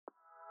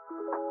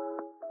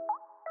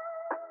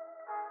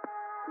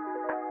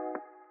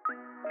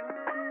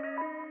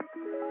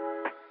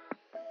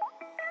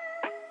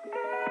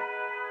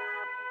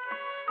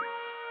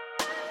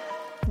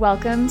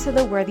Welcome to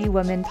the Worthy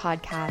Woman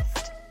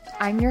podcast.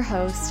 I'm your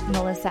host,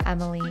 Melissa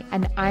Emily,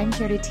 and I'm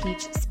here to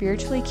teach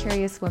spiritually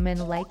curious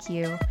women like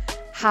you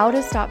how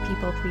to stop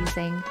people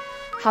pleasing,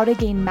 how to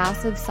gain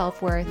massive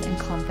self-worth and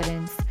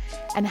confidence,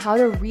 and how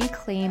to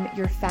reclaim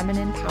your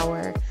feminine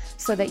power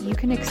so that you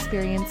can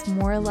experience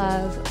more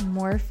love,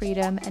 more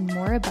freedom, and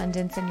more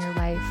abundance in your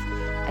life.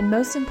 And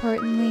most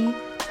importantly,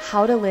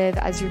 how to live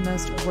as your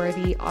most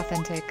worthy,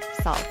 authentic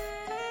self.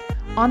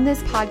 On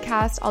this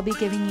podcast, I'll be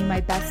giving you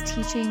my best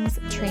teachings,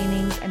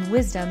 trainings, and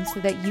wisdom so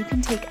that you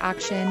can take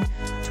action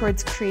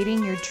towards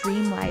creating your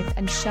dream life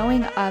and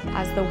showing up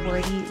as the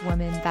worthy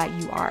woman that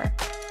you are.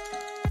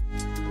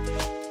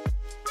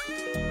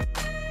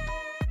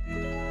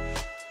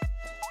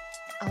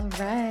 All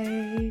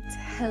right.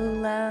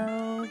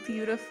 Hello,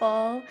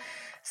 beautiful.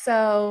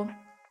 So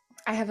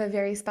I have a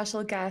very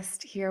special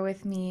guest here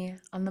with me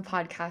on the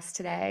podcast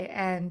today.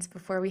 And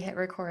before we hit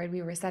record,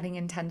 we were setting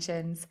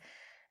intentions.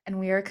 And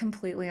we are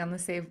completely on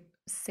the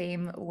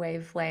same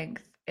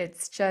wavelength.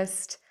 It's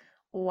just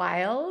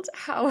wild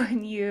how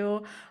when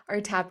you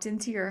are tapped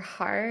into your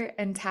heart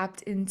and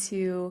tapped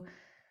into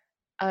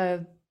a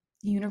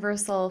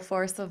universal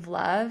force of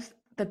love,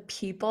 the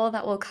people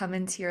that will come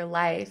into your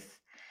life.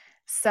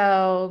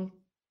 So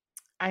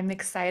I'm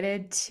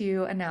excited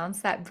to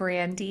announce that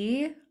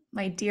Brandi,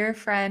 my dear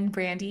friend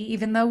Brandi,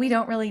 even though we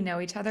don't really know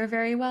each other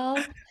very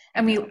well,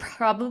 and we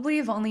probably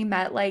have only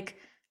met like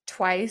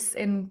twice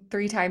and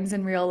 3 times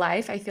in real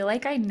life, I feel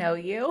like I know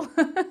you.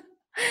 That's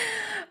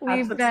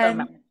what's so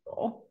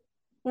magical.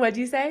 What'd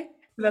you say?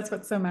 That's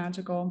what's so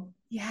magical.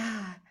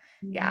 Yeah.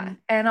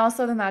 And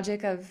also the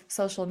magic of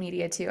social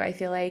media too. I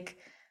feel like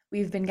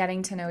we've been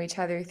getting to know each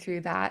other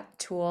through that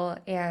tool,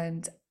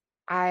 and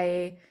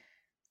I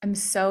am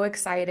so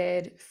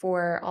excited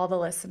for all the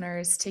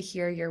listeners to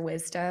hear your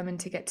wisdom and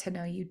to get to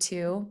know you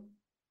too.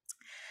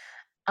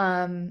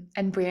 And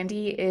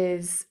Brandi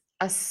is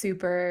a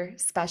super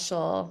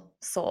special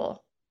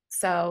soul.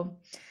 So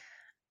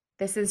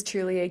this is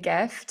truly a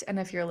gift. And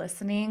if you're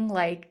listening,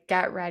 like,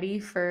 get ready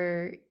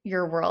for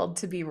your world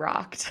to be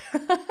rocked.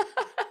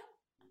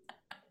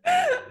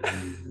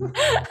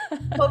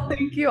 Well,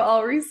 thank you.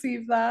 I'll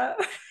receive that.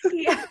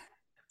 Yeah.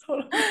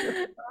 Totally.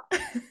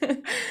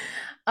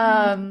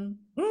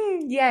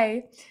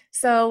 Yay.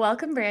 So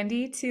welcome,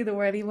 Brandi, to the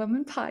Worthy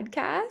Woman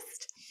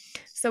podcast.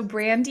 So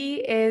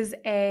Brandi is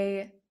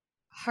a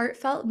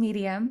heartfelt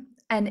medium,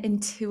 an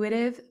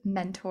intuitive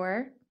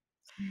mentor,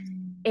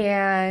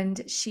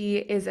 and she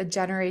is a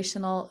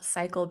generational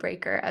cycle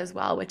breaker as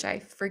well, which I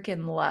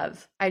freaking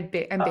love. I'm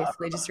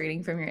basically just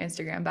reading from your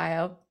Instagram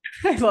bio.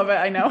 I love it.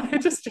 I know. I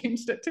just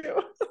changed it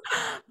too.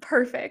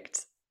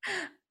 Perfect.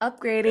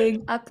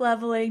 Upgrading,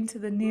 up-leveling to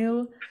the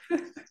new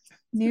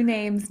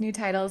names, new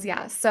titles.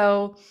 Yeah.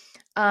 So,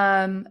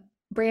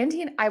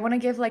 Brandi and I want to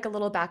give like a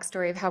little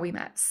backstory of how we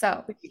met.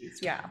 So, please,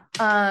 yeah.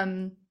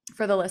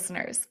 For the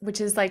listeners,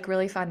 which is like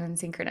really fun and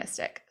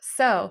synchronistic.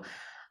 So,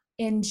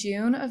 in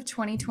June of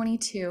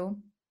 2022,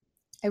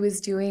 I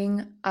was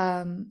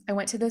I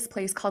went to this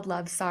place called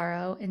Love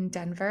Sorrow in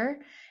Denver,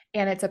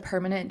 and it's a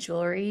permanent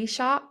jewelry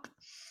shop.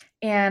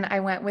 And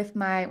I went with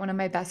one of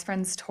my best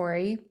friends,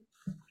 Tori,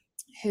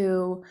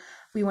 who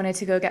we wanted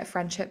to go get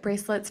friendship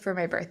bracelets for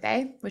my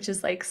birthday, which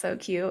is like so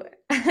cute.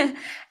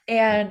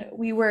 And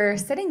we were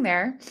sitting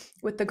there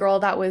with the girl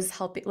that was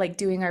helping, like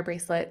doing our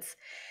bracelets.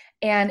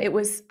 And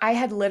I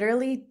had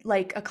literally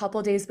like a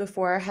couple days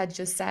before had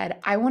just said,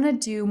 I want to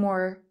do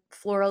more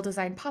floral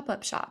design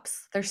pop-up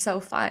shops. They're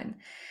so fun.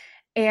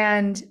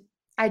 And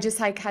I just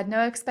like had no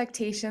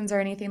expectations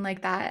or anything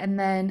like that. And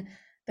then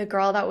the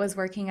girl that was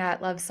working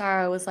at Love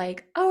Sorrow was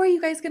like, oh, are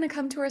you guys going to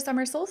come to our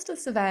summer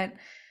solstice event?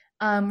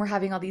 We're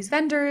having all these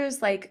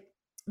vendors, like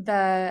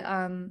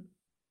oh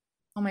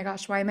my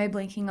gosh, why am I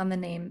blanking on the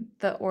name?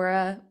 The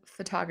Aura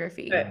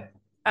Photography.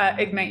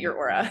 Ignite Your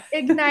Aura.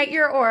 Ignite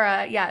Your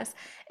Aura. Yes.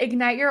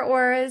 Ignite Your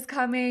Aura is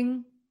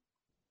coming.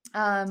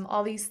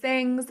 All these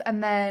things.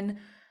 And then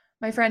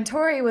my friend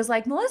Tori was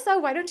like, Melissa,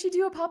 why don't you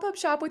do a pop-up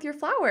shop with your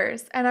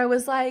flowers? And I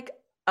was like,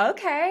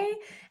 okay.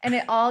 And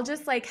it all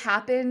just like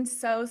happened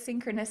so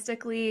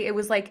synchronistically. It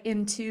was like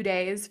in 2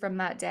 days from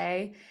that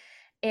day.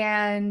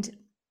 And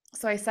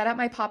so I set up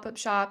my pop-up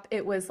shop.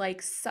 It was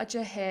like such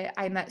a hit.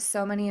 I met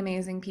so many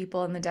amazing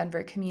people in the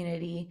Denver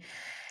community.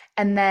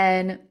 And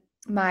then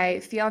my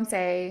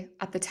fiance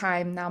at the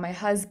time, now my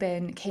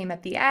husband, came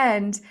at the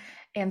end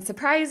and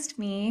surprised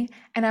me.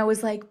 And I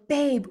was like,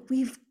 babe,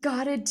 we've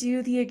got to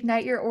do the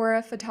Ignite Your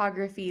Aura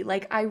photography.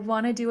 Like, I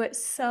want to do it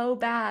so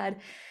bad.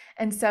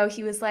 And so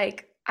he was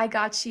like, I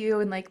got you,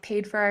 and like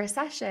paid for our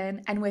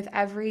session. And with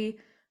every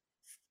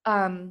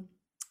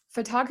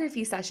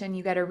photography session,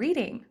 you get a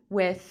reading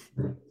with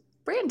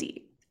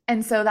Brandi.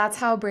 And so that's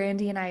how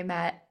Brandi and I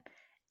met.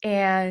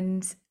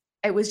 And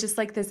it was just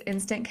like this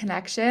instant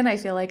connection. I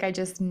feel like I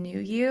just knew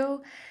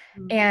you.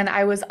 And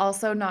I was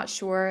also not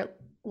sure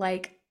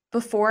like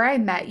before I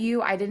met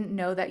you, I didn't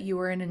know that you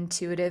were an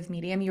intuitive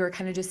medium. You were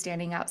kind of just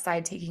standing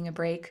outside taking a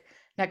break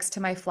next to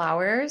my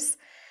flowers.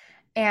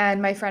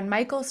 And my friend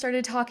Michael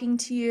started talking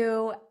to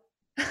you.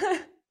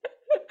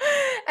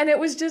 And it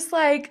was just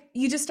like,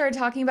 you just started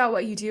talking about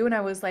what you do. And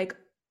I was like,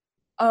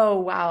 oh,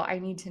 wow, I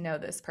need to know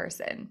this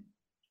person.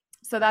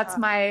 So Yeah.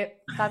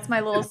 that's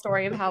my little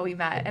story of how we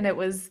met. And it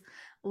was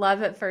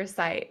love at first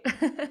sight.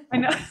 I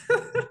know.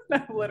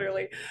 No,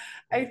 literally.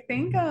 I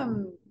think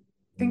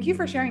thank you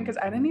for sharing because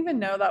I didn't even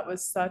know that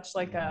was such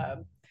like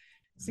a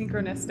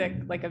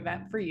synchronistic like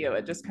event for you.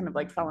 It just kind of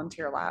like fell into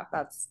your lap.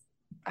 That's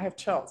I have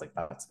chills. Like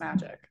that's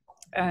magic.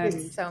 It's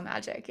And so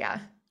magic. Yeah.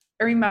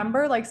 I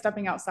remember like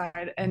stepping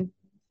outside and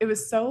it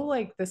was so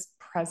like this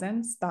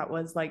presence that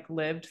was like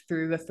lived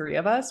through the three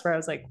of us where I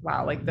was like,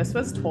 wow, like this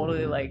was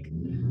totally like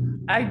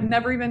I'd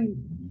never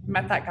even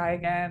met that guy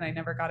again. I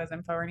never got his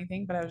info or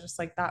anything, but I was just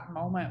like that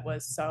moment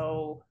was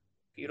so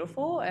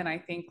beautiful. And I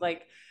think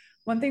like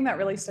one thing that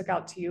really stuck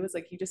out to you is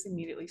like you just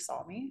immediately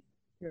saw me.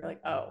 You're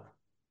like, oh,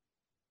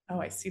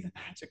 I see the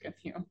magic in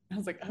you. I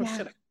was like, oh Yeah.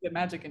 shit, I see the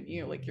magic in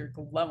you. Like you're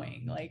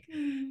glowing. Like,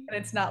 Mm. and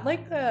it's not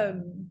like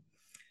a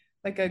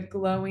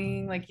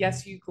glowing, like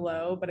yes, you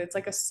glow, but it's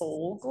like a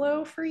soul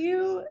glow for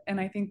you. And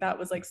I think that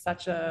was like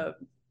such a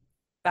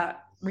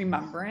that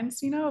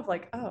remembrance, of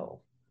like, oh,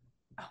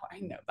 I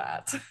know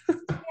that.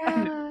 I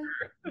know.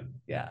 Yeah.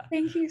 Yeah.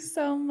 Thank you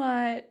so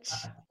much.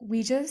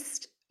 We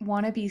just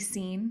want to be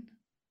seen,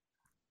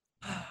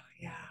 Oh,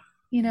 yeah.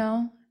 you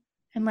know,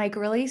 and like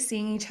really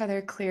seeing each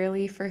other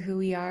clearly for who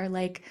we are,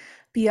 like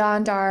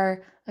beyond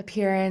our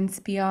appearance,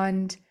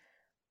 beyond,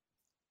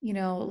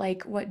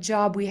 like what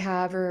job we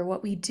have or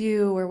what we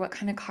do or what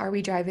kind of car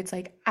we drive. It's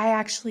like,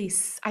 I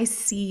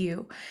see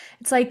you.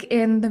 It's like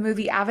in the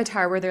movie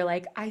Avatar where they're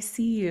like, I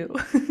see you.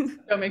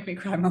 Don't make me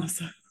cry,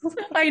 Melissa.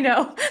 I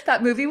know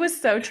that movie was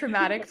so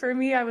traumatic for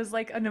me. I was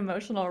like an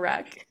emotional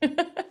wreck.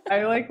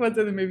 I like was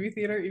in the movie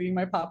theater eating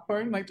my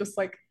popcorn, like just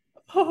like,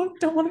 oh,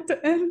 don't want it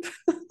to end.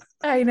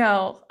 I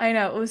know. I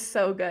know. It was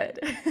so good.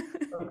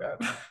 Oh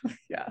god.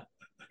 Yeah.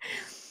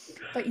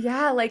 But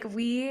yeah, like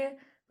we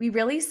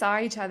really saw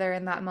each other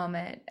in that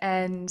moment,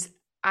 and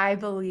I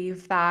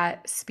believe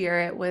that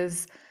spirit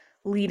was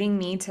leading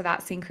me to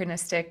that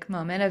synchronistic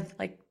moment of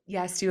like,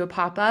 yes, do a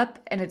pop-up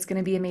and it's going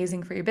to be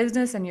amazing for your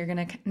business and you're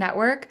going to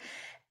network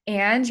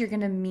and you're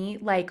going to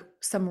meet like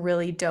some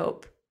really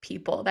dope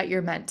people that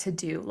you're meant to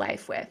do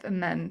life with.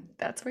 And then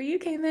that's where you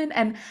came in.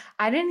 And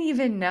I didn't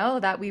even know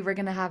that we were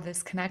going to have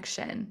this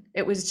connection.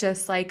 It was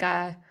just like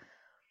Yeah.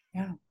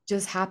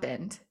 just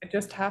happened. It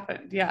just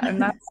happened. Yeah.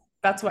 And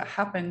that's what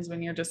happens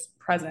when you're just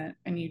present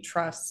and you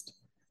trust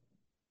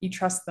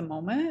the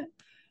moment.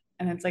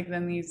 And it's like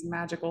then these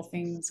magical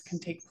things can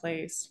take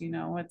place.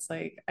 It's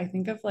like I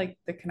think of like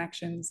the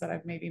connections that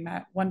I've maybe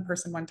met one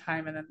person one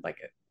time and then like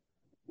it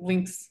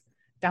links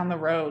down the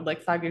road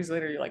like 5 years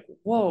later you're like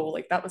whoa,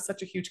 like that was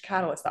such a huge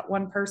catalyst, that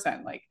one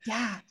person, like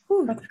Yeah.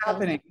 Whew, what's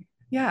happening.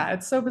 Yeah,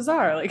 it's so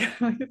bizarre, like,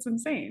 like it's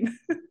insane.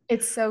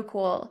 it's so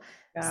cool.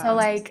 So Yeah.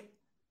 like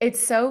it's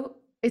so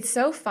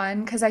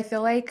fun because I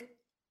feel like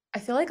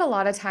a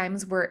lot of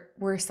times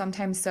we're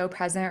sometimes so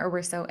present or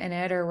we're so in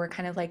it or we're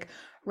kind of like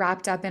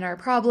wrapped up in our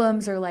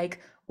problems or like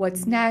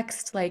what's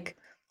next, like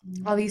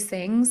all these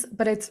things,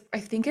 but I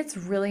think it's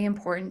really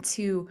important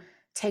to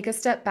take a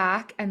step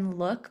back and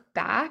look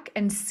back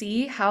and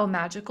see how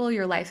magical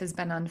your life has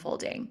been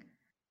unfolding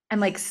and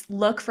like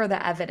look for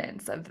the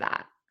evidence of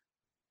that.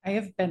 I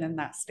have been in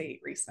that state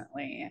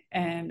recently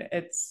and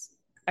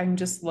I'm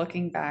just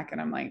looking back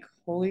and I'm like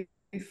holy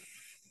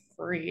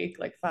freak,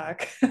 like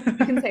fuck. You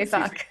can say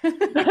Excuse me.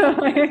 fuck.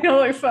 Like,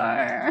 holy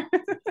fuck.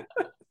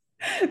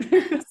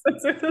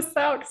 Censor this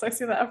out because I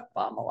see the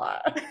F-bomb a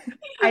lot.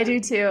 I do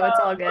too. It's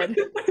all good.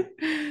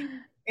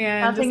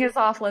 And just Nothing is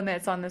off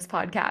limits on this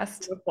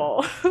podcast.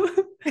 beautiful.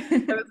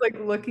 I was like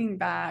looking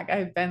back,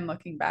 I've been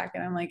looking back,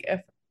 and I'm like,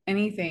 if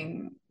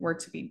anything were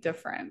to be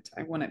different,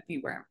 I wouldn't be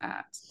where I'm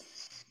at.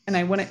 And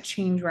I wouldn't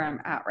change where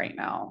I'm at right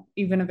now,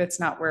 even if it's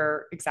not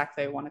where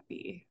exactly I want to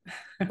be.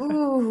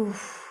 Ooh,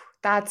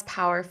 that's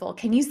powerful.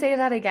 Can you say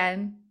that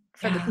again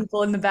for the Yeah.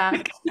 people in the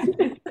back?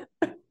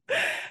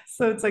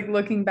 So it's like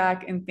looking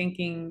back and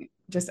thinking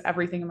just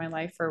everything in my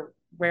life for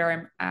where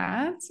I'm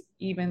at,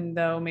 even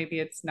though maybe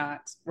it's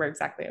not where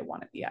exactly I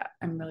want to be at.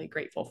 I'm really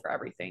grateful for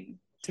everything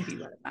to be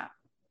where I'm at.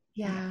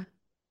 Yeah. Yeah.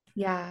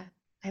 Yeah.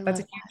 I That's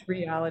a love that. huge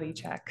reality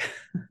check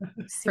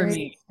for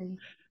me. Seriously.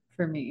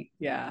 For me.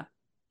 Yeah.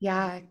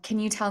 Yeah. Can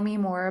you tell me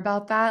more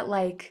about that?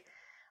 Like,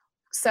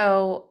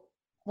 so,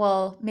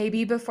 well,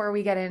 maybe before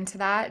we get into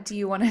that, do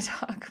you want to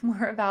talk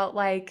more about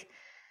like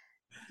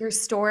your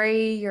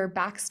story, your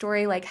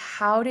backstory? Like,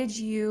 how did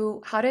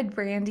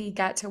Brandi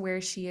get to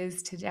where she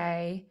is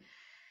today?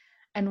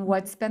 And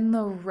what's been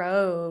the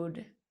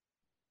road?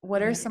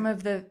 What are Yeah. some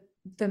of the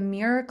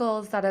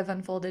miracles that have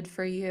unfolded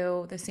for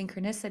you, the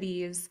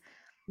synchronicities,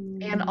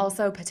 and Mm,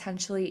 also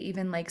potentially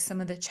even like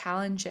some of the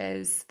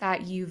challenges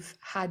that you've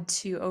had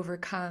to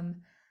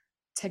overcome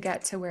to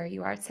get to where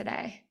you are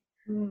today?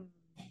 mm.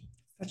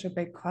 Such a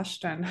big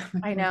question.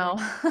 Like, I where do know.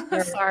 I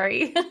start?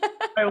 Sorry.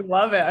 I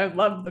love it. I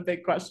love the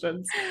big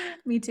questions.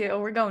 Me too.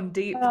 We're going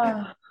deep.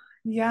 Uh,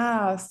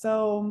 yeah.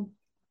 So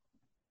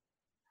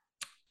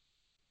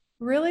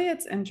really,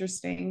 it's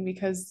interesting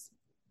because,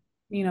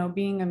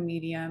 being a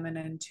medium and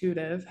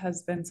intuitive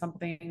has been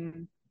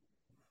something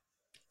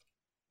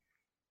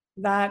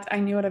that I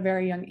knew at a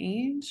very young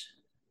age,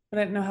 but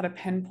I didn't know how to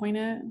pinpoint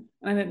it and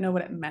I didn't know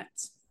what it meant.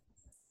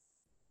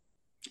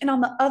 And on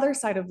the other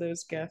side of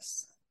those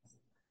gifts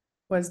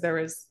there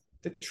was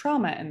the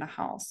trauma in the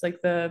house,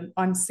 like the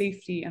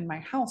unsafety in my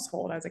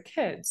household as a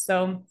kid.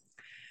 So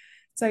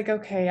it's like,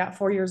 okay, at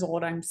 4 years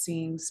old, I'm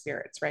seeing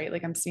spirits, right?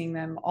 Like I'm seeing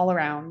them all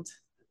around.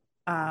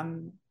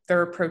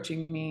 They're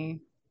approaching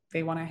me.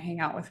 They want to hang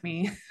out with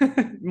me,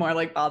 more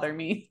like bother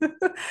me.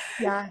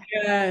 Yeah.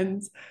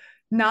 And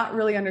not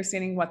really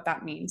understanding what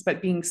that means,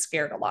 but being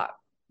scared a lot.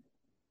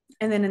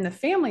 And then in the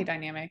family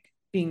dynamic,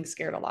 being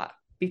scared a lot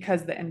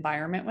because the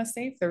environment was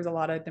safe. There was a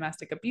lot of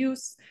domestic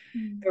abuse.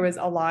 Mm. There was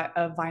a lot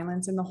of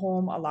violence in the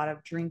home, a lot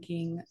of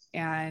drinking,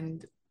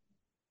 and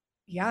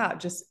yeah,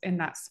 just in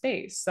that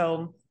space.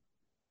 So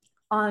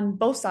on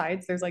both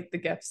sides, there's like the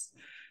gifts,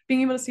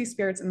 being able to see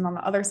spirits. And on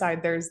the other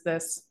side, there's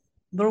this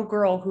little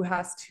girl who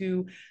has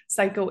to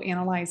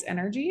psychoanalyze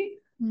energy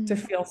to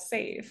Mm. feel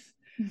safe.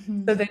 So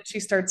Mhm. then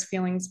she starts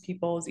feeling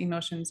people's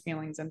emotions,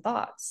 feelings, and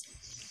thoughts.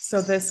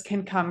 So this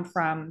can come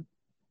from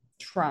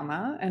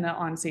trauma and an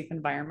unsafe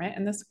environment.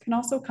 And this can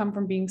also come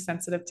from being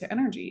sensitive to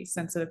energy,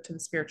 sensitive to the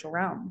spiritual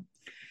realm.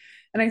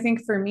 And I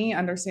think for me,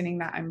 understanding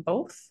that I'm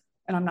both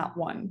and I'm not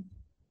one.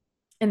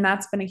 And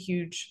that's been a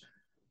huge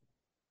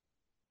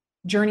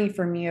journey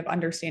for me of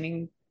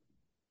understanding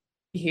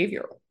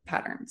behavioral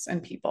patterns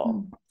in people,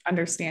 Mm.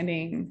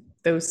 understanding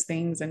those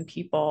things in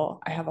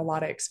people. I have a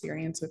lot of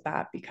experience with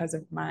that because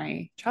of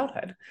my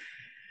childhood.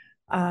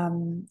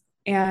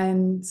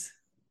 And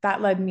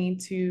that led me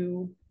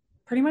to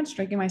pretty much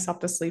drinking myself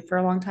to sleep for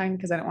a long time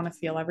because I didn't want to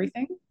feel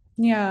everything.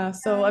 Yeah.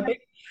 So a Yeah.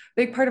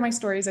 big part of my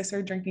story is I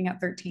started drinking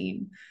at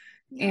 13.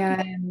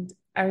 Yeah. And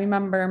I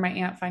remember my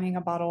aunt finding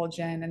a bottle of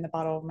gin in the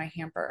bottle of my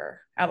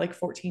hamper at like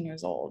 14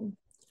 years old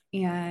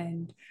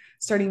and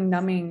starting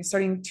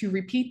to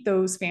repeat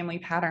those family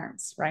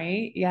patterns,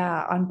 right?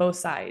 Yeah, on both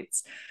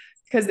sides.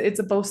 Because it's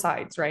a both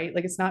sides, right?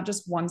 Like it's not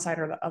just one side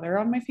or the other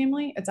on my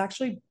family, it's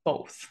actually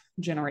both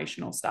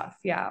generational stuff.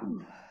 Yeah.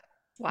 Ooh.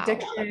 Wow.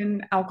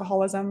 Addiction,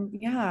 alcoholism.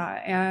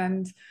 Yeah.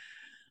 And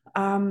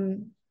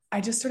um,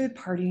 I just started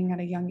partying at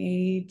a young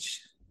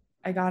age.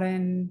 I got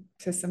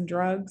into some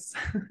drugs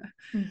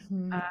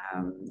Hmm.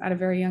 at a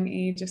very young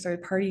age. I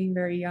started partying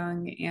very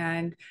young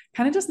and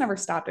kind of just never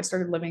stopped. I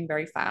started living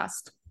very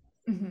fast.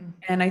 Hmm.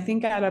 And I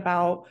think at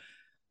about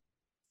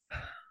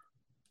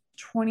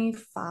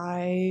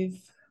 25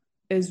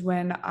 is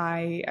when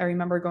I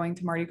remember going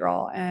to Mardi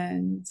Gras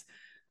and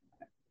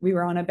we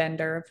were on a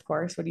bender, of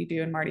course. What do you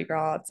do in Mardi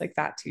Gras? It's like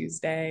Fat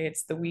Tuesday.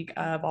 It's the week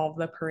of all of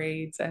the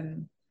parades.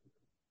 And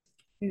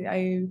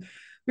I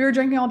we were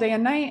drinking all day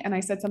and night and I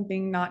said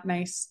something not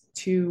nice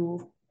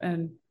to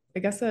an I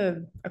guess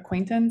a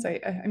acquaintance.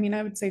 I mean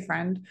I would say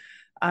friend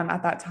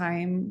at that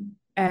time.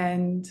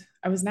 And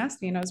I was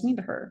nasty and I was mean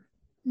to her.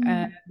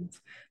 And Mm.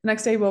 the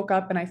next day I woke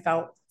up and I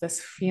felt this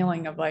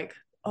feeling of like,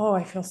 oh,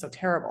 I feel so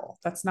terrible.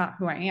 That's not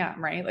who I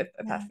am, right? Like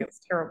Yeah. that feels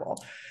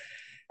terrible.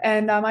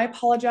 And I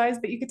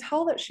apologized, but you could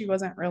tell that she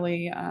wasn't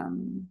really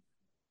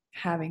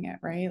having it,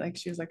 right? Like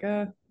she was like,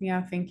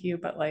 yeah, thank you,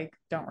 but like,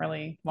 don't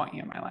really want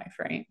you in my life,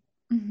 right?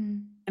 Hmm.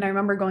 And I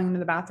remember going into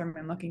the bathroom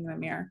and looking in the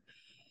mirror.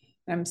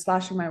 And I'm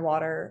splashing my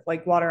water,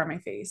 like water on my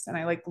face. And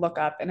I like look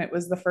up and it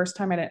was the first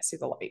time I didn't see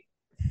the light.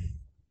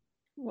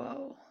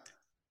 Whoa.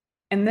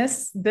 And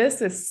this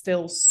is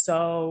still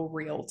so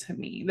real to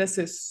me. This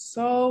is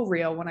so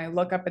real when I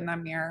look up in that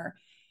mirror.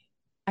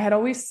 I had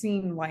always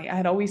seen light. I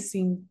had always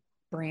seen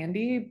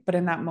Brandi, but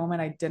in that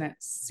moment I didn't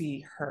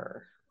see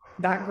her.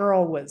 That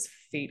girl was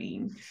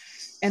fading.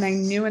 And I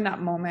knew in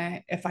that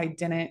moment if I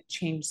didn't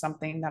change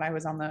something that I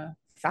was on the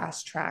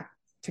fast track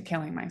to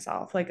killing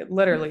myself, like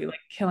literally like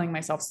killing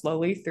myself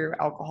slowly through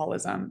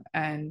alcoholism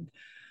and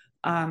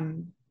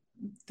um,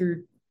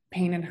 through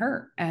pain and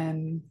hurt.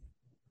 And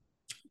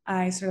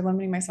I started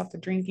limiting myself to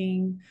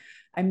drinking.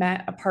 I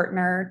met a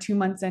partner 2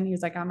 months in. He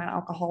was like, I'm an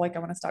alcoholic. I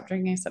want to stop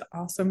drinking. I said,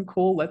 awesome,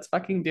 cool. Let's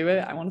fucking do it.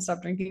 I want to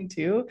stop drinking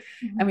too.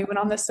 And we Hmm. went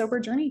on this sober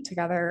journey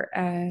together.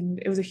 And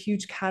it was a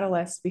huge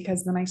catalyst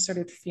because then I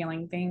started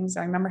feeling things.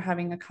 I remember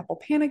having a couple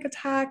panic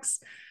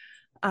attacks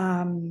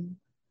um,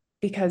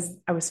 because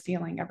I was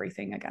feeling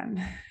everything again.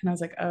 And I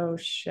was like, oh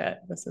shit,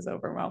 this is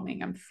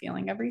overwhelming. I'm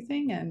feeling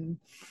everything. And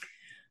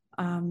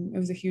it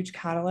was a huge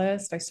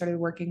catalyst. I started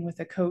working with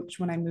a coach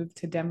when I moved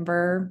to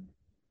Denver.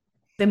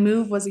 The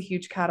move was a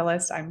huge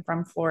catalyst. I'm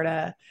from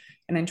Florida,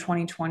 and in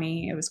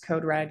 2020, it was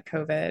code red,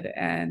 COVID,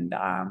 and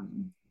I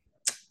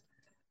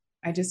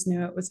just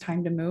knew it was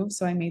time to move.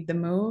 So I made the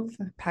move,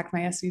 packed my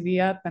SUV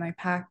up, and I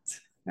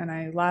packed and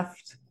I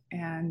left,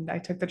 and I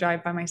took the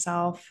drive by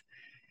myself.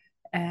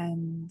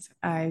 And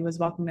I was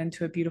welcomed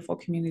into a beautiful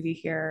community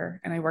here.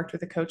 And I worked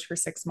with a coach for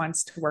 6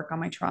 months to work on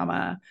my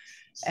trauma.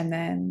 And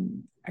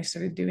then I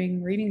started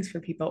doing readings for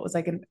people. It was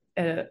like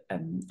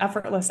an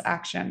effortless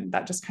action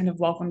that just kind of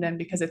welcomed in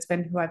because it's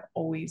been who I've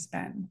always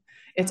been.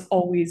 It's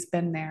always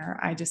been there.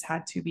 I just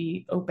had to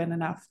be open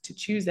enough to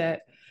choose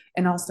it,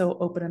 and also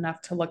open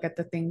enough to look at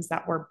the things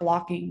that were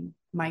blocking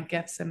my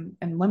gifts and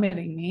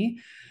limiting me,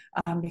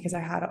 because I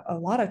had a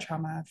lot of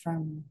trauma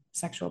from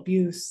sexual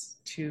abuse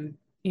to,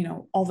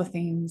 all the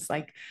things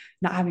like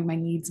not having my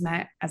needs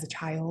met as a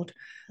child.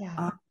 Yeah.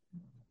 Um,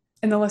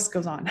 and the list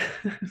goes on,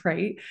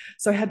 right?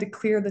 So I had to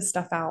clear this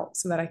stuff out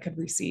so that I could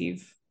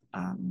receive,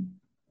 um,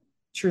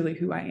 truly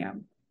who I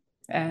am.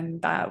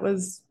 And that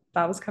was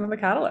kind of the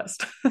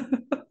catalyst.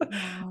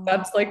 Wow.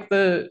 That's like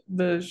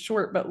the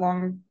short but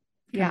long kind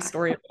of Yeah.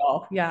 story of it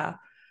all. Yeah.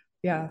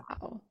 Yeah.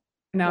 Wow.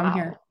 Now I'm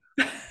here.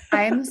 Wow.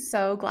 I am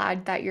so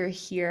glad that you're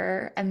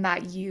here and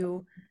that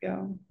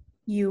Yeah.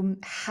 you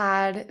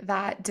had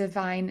that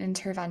divine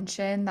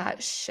intervention,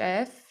 that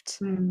shift.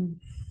 Mm,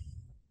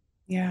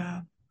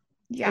 yeah.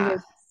 It Yeah.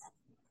 was,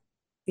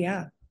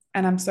 yeah.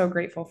 And I'm so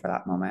grateful for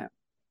that moment.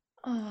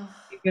 Oh,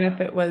 Even if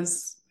it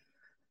was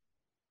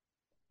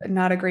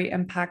not a great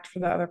impact for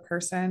the other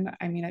person.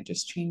 I mean, it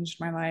just changed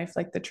my life.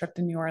 Like the trip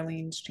to New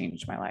Orleans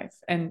changed my life.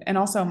 And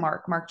also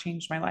Mark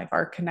changed my life.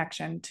 Our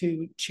connection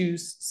to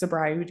choose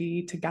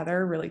sobriety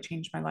together really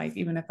changed my life,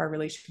 even if our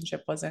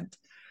relationship wasn't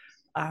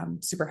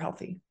super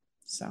healthy.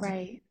 So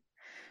right.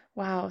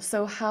 Wow.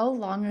 So how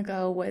long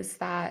ago was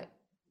that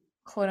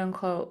quote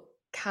unquote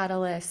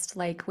catalyst?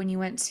 Like when you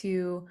went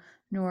to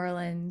New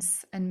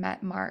Orleans and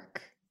met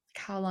Mark, like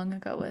how long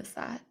ago was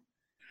that?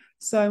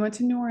 so I went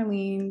to New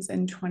Orleans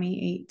in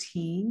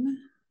 2018.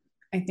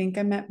 I think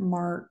I met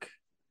Mark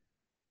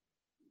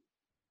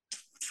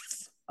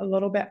a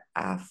little bit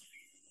after,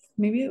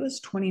 maybe it was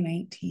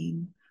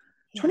 2019.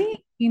 Yeah.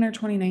 2018 or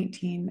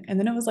 2019. And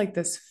then it was like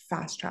this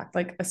fast track,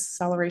 like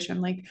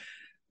acceleration. Like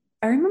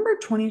I remember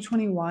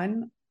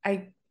 2021,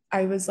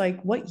 I was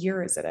like, what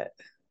year is it?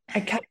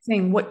 I kept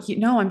saying,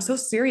 no, I'm so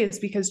serious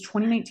because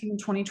 2019 and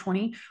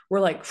 2020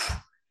 were like,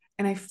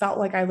 and I felt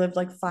like I lived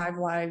like 5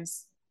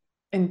 lives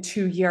in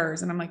 2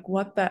 years. And I'm like,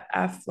 what the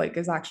F like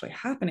is actually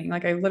happening?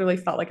 Like I literally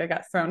felt like I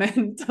got thrown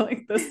into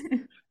like this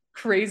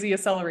crazy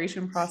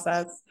acceleration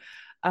process.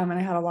 And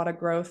I had a lot of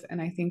growth.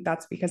 And I think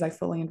that's because I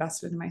fully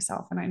invested in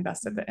myself and I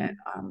invested in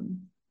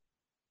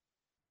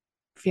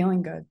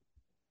feeling good.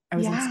 I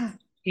was in Yeah.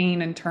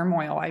 pain and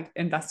turmoil. I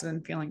invested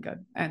in feeling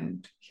good,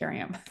 and here I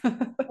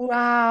am.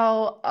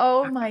 Wow.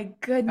 Oh my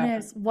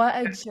goodness. What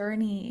a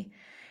journey.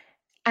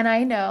 And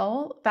I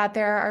know that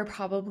there are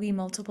probably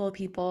multiple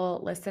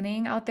people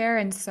listening out there,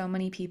 and so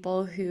many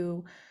people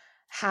who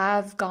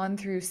have gone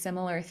through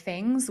similar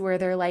things where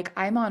they're like,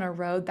 I'm on a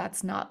road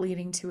that's not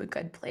leading to a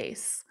good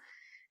place.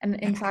 And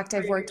in fact,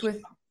 I've worked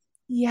with,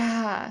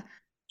 yeah,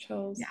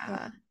 Chills. Yeah.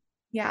 yeah,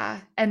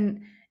 yeah.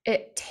 And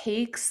it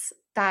takes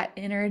that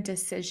inner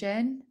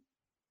decision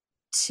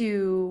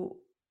to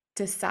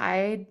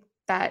decide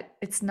that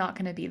it's not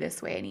going to be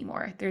this way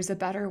anymore. There's a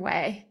better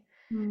way.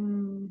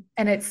 Mm,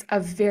 And it's a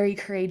very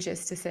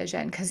courageous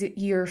decision because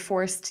you're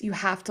forced, you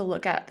have to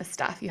look at the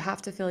stuff, you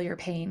have to feel your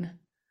pain.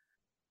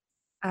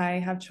 I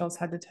have chills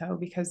head to toe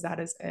because that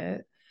is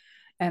it.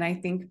 And I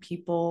think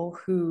people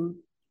who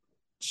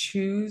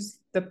choose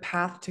the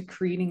path to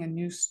creating a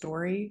new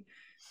story,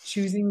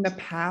 choosing the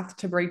path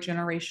to break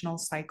generational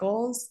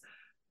cycles,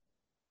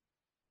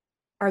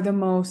 are the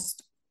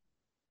most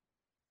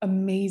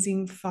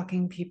amazing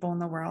fucking people in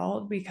the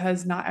world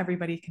because not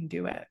everybody can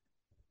do it.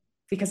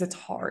 Because it's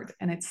hard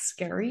and it's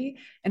scary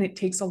and it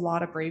takes a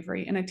lot of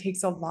bravery and it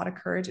takes a lot of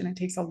courage and it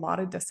takes a lot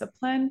of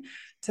discipline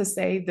to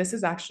say this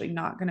is actually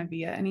not going to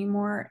be it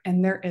anymore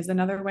and there is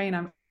another way,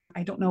 and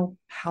I don't know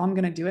how I'm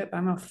going to do it, but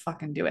I'm going to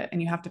fucking do it. And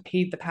you have to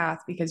pave the path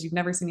because you've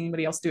never seen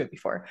anybody else do it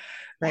before,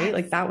 right?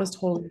 Like Yes. that was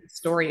totally the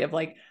story of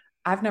like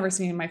I've never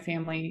seen my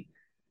family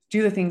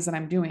do the things that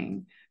I'm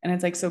doing, and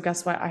it's like, so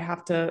guess what, I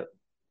have to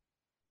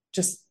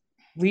just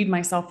lead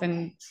myself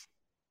in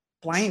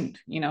blind,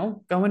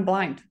 going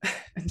blind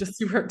and just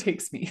see where it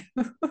takes me.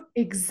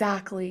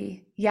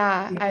 Exactly.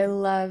 Yeah, I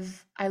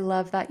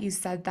love that you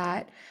said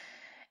that.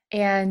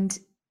 And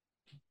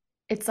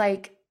it's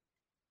like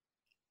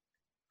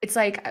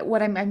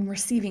what I'm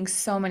receiving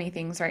so many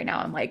things right now.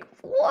 I'm like,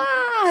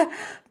 wow.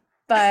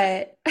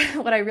 But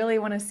what I really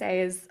want to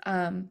say is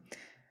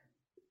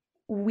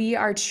we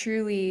are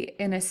truly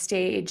in a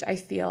stage, I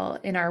feel,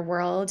 in our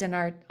world and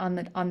our on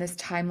this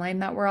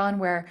timeline that we're on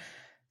where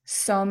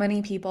so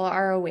many people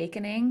are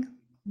awakening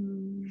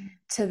Mm,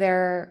 to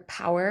their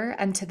power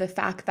and to the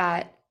fact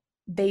that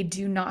they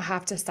do not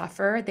have to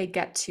suffer. They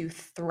get to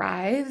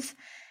thrive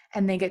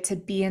and they get to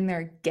be in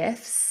their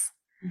gifts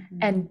mhm.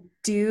 and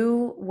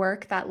do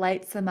work that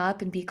lights them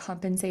up and be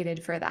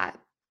compensated for that.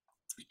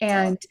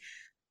 And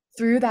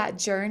through that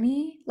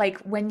journey, like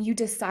when you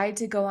decide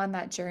to go on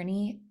that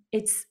journey,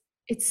 it's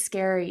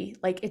scary.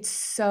 Like it's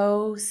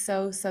so,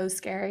 so, so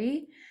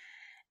scary.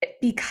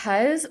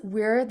 because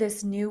we're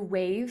this new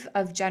wave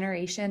of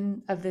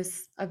generation of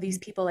this of these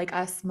people like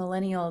us,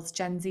 millennials,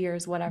 Gen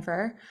Zers,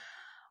 whatever.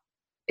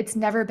 It's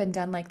never been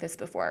done like this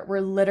before. We're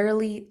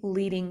literally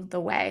leading the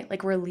way.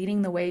 Like we're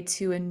leading the way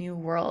to a new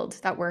world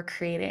that we're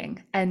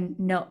creating. And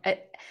no,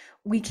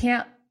 we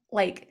can't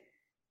like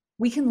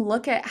we can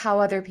look at how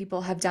other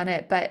people have done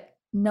it, but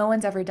no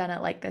one's ever done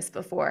it like this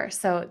before.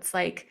 So it's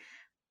like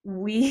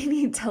we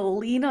need to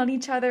lean on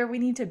each other. We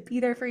need to be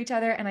there for each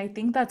other. And I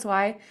think that's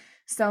why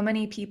so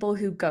many people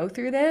who go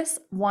through this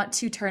want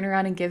to turn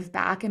around and give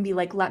back and be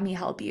like, let me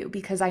help you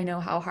because I know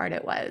how hard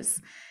it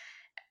was.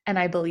 And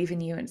I believe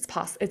in you. And it's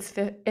possible.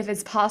 If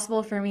it's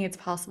possible for me, it's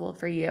possible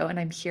for you. And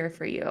I'm here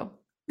for you.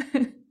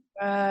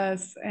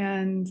 Yes.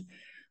 And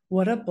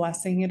what a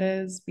blessing it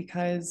is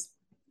because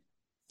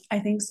I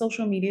think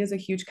social media is a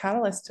huge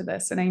catalyst to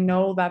this. And I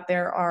know that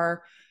there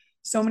are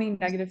so many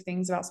negative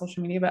things about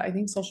social media, but I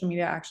think social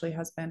media actually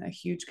has been a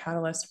huge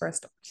catalyst for us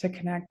to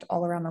connect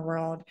all around the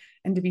world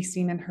and to be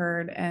seen and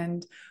heard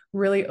and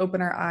really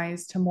open our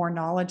eyes to more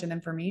knowledge and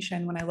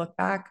information. When I look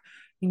back,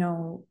 you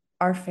know,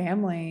 our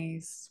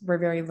families were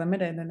very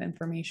limited in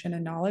information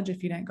and knowledge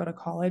if you didn't go to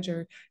college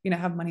or, you know,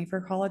 have money for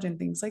college and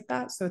things like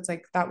that. So it's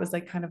like that was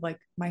like kind of like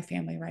my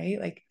family, right?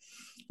 Like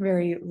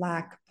very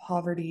lack,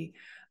 poverty,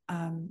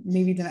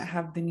 maybe didn't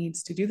have the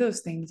needs to do those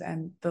things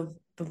and the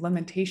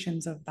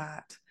limitations of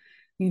that,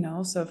 you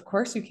know. So of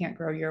course you can't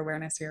grow your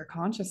awareness or your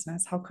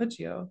consciousness. How could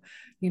you,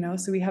 you know?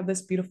 So we have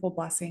this beautiful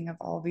blessing of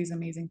all these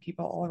amazing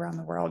people all around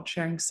the world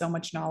sharing so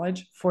much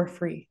knowledge Yeah. for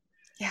free,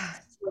 you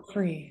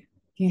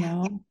Yeah.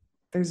 know.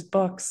 There's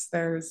books,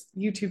 there's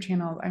YouTube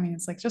channels. I mean,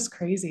 it's like just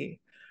crazy.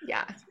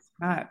 Yeah. It's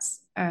nuts.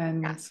 Yeah.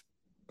 And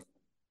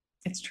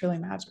it's truly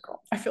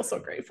magical. I feel so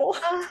grateful.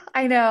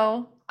 I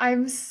know.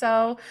 I'm just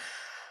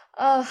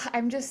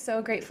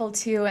so grateful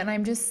too. And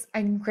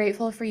I'm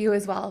grateful for you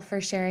as well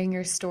for sharing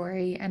your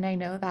story. And I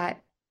know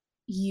that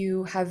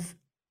you have,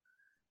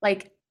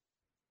 like,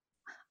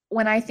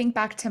 when I think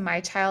back to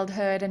my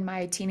childhood and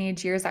my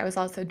teenage years, I was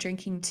also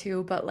drinking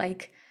too, but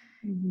like,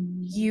 Mhm.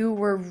 you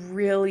were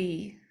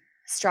really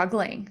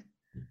struggling.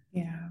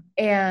 Yeah.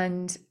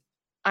 And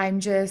I'm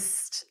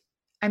just,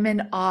 I'm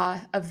in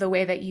awe of the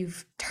way that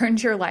you've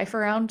turned your life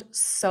around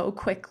so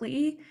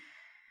quickly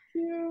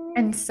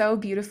and You. so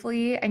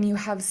beautifully. And you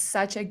have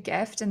such a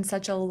gift and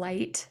such a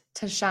light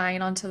to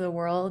shine onto the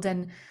world.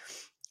 And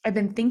I've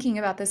been thinking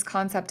about this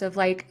concept of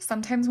like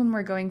sometimes when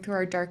we're going through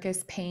our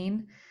darkest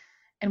pain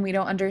and we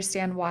don't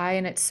understand why,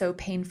 and it's so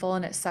painful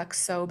and it sucks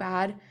so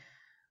bad,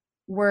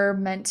 we're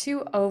meant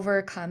to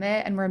overcome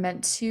it and we're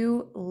meant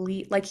to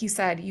lead. Like you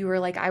said, you were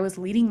like, I was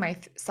leading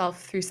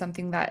myself through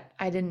something that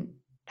I didn't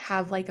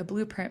have like a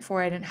blueprint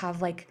for. I didn't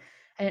have like,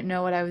 I didn't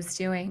know what I was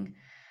doing.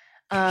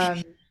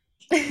 Um,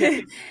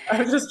 Yeah.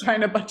 I was just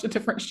trying a bunch of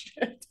different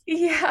shit.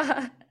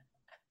 yeah.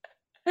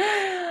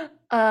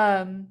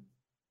 Um,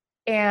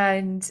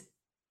 and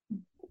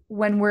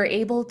when we're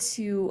able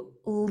to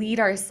lead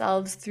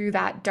ourselves through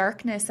that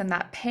darkness and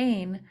that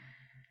pain,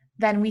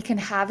 then we can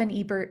have an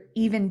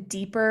even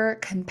deeper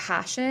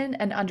compassion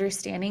and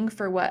understanding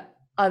for what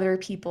other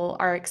people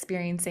are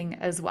experiencing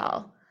as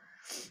well.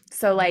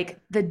 So, like,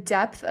 the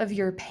depth of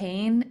your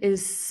pain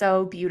is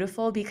so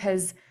beautiful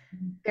because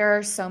there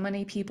are so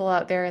many people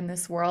out there in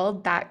this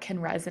world that can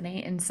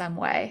resonate in some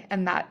way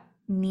and that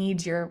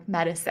need your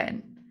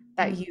medicine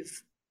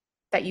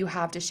that you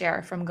have to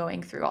share from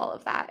going through all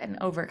of that and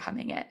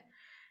overcoming it.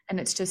 And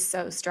it's just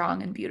so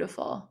strong and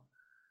beautiful.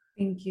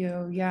 Thank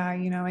you. Yeah,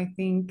 you know, I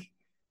think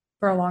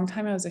for a long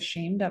time I was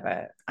ashamed of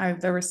it.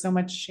 There was so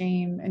much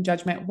shame and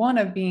judgment, one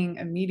of being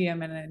a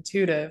medium and an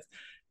intuitive,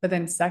 but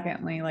then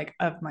secondly, like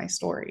of my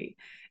story.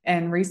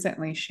 And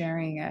recently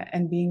sharing it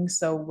and being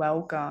so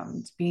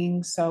welcomed,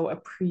 being so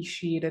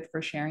appreciated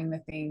for sharing the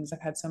things.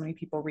 I've had so many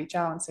people reach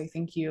out and say,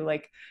 thank you.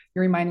 Like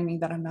you're reminding me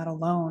that I'm not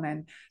alone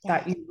and Yeah,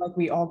 that you like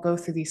we all go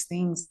through these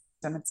things.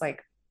 And it's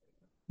like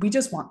we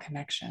just want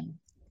connection,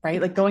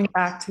 right? Like going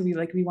exactly.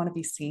 back to we want to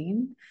be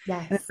seen.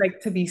 And it's Yes.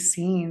 like to be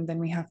seen, then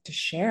we have to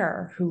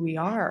share who we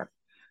Yes. are.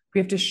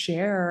 We have to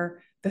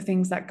share the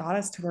things that got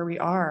us to where we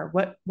are.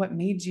 What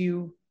made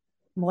you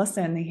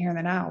Melissa in the here and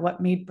the now?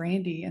 What made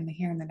Brandi in the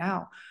here and the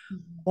now? Mhm.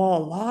 Well,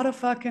 a lot of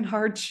fucking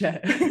hard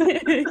shit.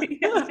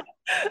 Yeah.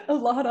 A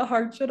lot of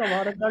hard shit, a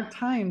lot of dark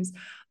times,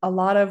 a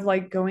lot of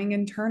like going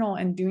internal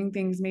and doing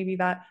things maybe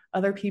that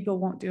other people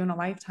won't do in a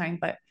lifetime,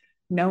 but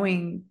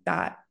knowing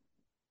that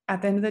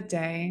at the end of the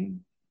day,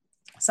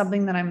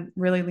 something that I'm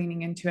really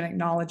leaning into and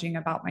acknowledging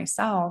about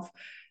myself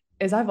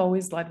is I've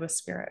always led with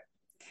spirit.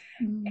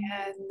 Mm.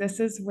 And this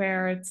is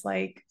where it's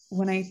like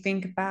when I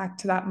think back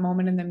to that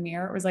moment in the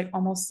mirror, it was like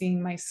almost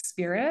seeing my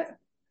spirit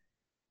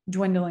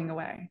dwindling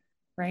away,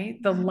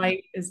 right? The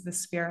light is the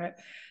spirit.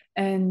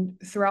 And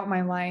throughout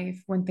my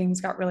life, when things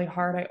got really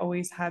hard, I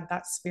always had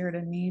that spirit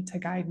in me to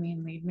guide me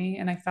and lead me.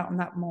 And I felt in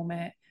that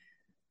moment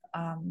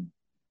um,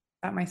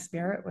 that my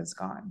spirit was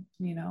gone,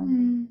 you know,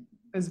 Mm.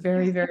 it was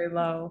very, very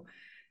low.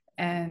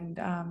 And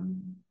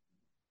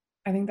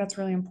I think that's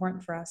really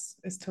important for us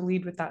is to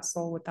lead with that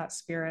soul, with that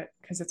spirit,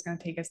 because it's going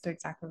to take us to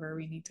exactly where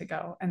we need to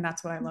go. And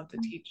that's what I love to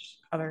teach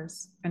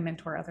others and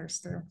mentor others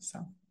through.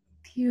 So,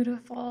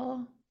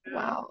 Beautiful. yeah.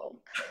 Wow.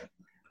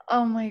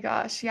 Oh my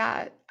gosh.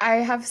 Yeah. I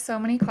have so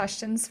many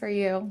questions for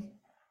you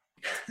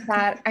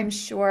that I'm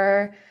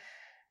sure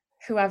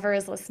whoever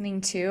is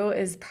listening to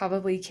is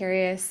probably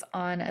curious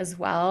on as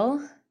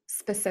well,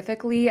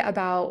 specifically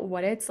about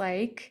what it's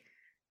like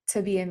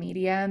to be a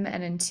medium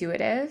and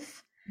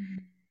intuitive,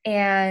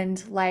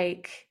 and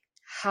like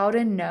how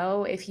to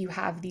know if you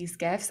have these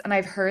gifts. And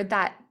I've heard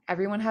that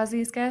everyone has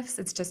these gifts.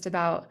 It's just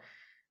about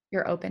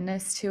your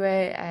openness to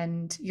it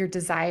and your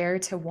desire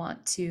to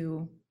want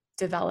to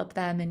develop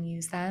them and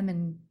use them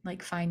and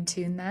like fine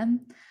tune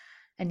them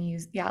and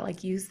use, yeah,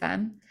 like use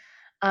them.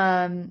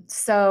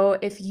 So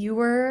if you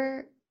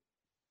were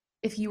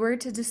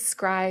to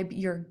describe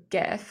your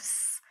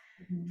gifts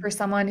for Mhm.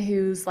 someone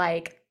who's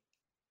like,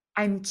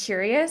 I'm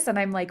curious and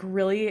I'm like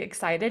really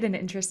excited and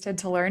interested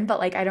to learn, but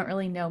like I don't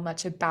really know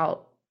much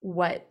about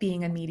what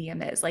being a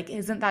medium is. Like,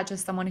 isn't that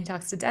just someone who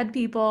talks to dead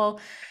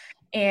people?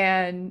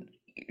 And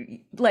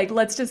like,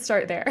 let's just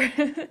start there.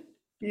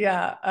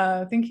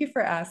 Yeah. Thank you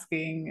for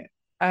asking.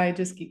 I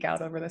just geek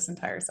out over this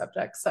entire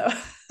subject. So,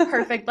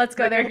 Perfect. Let's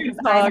go like there I because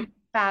could talk. I'm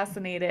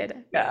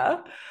fascinated.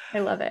 Yeah. I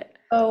love it.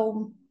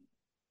 So,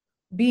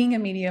 being a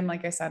medium,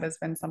 like I said, has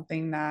been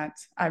something that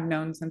I've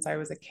known since I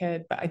was a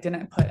kid, but I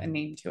didn't put a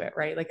name to it,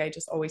 right? Like I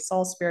just always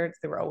saw spirits,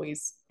 they were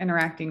always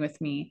interacting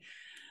with me.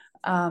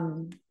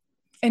 Um,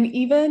 and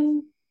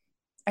even,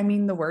 I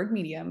mean, the word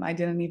medium, I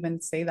didn't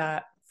even say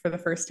that for the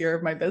first year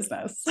of my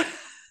business.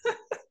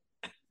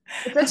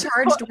 It's a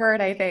charged word,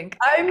 I think.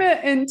 I'm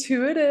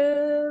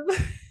intuitive.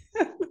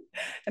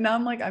 And now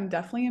I'm like, I'm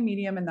definitely a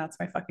medium, and that's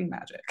my fucking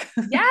magic.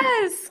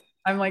 Yes.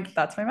 I'm like,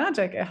 that's my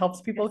magic. It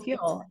helps people Yes.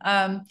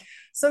 heal.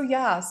 So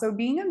yeah, so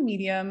being a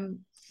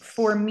medium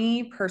for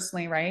me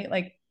personally, right?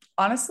 Like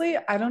honestly,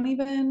 I don't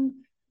even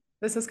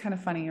this is kind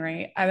of funny,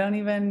 right? I don't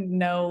even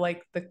know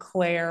like the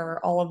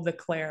clair, all of the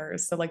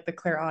clairs. So like the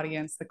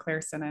clairaudience, the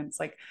clairsentience,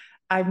 like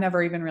I've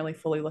never even really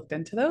fully looked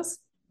into those.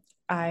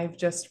 I've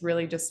just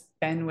really just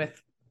been with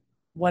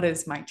what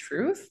is my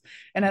truth,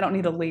 and I don't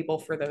need a label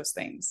for those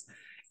things.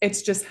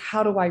 It's just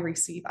how do I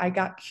receive? I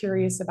got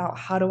curious about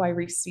how do I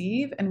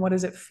receive and what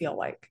does it feel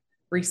like?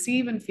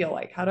 Receive and feel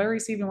like. How do I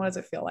receive and what does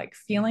it feel like?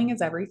 Feeling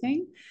is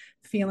everything.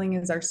 Feeling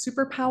is our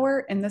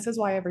superpower, and this is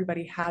why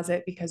everybody has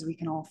it, because we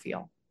can all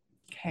feel.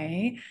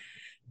 Okay,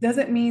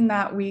 doesn't mean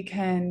that we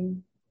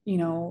can,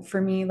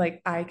 for me,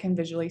 like I can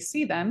visually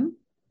see them,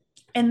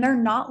 and they're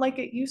not like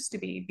it used to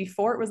be.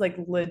 Before it was like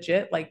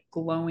legit like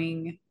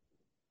glowing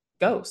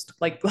ghost,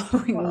 like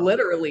glowing, Whoa.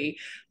 literally,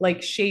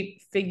 like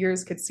shape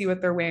figures, could see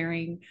what they're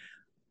wearing,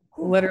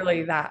 Whew.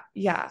 literally that.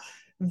 Yeah.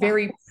 Yeah.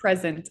 Very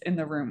present in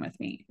the room with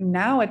me.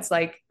 Now it's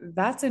like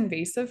that's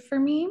invasive for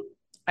me.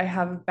 I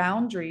have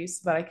boundaries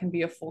so that I can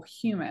be a full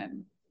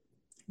human,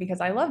 because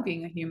I love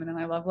being a human and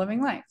I love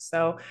living life.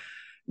 So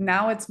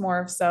now it's more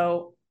of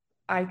so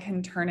I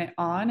can turn it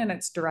on and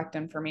it's direct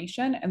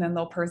information, and then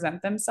they'll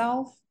present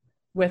themselves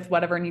with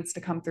whatever needs to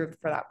come through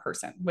for that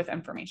person with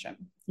information.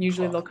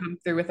 Usually Cool. they'll come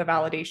through with a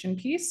validation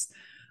piece,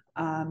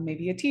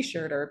 maybe a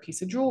t-shirt or a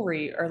piece of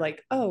jewelry, or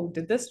like, oh,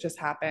 did this just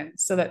happen?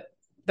 So that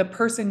the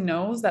person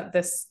knows that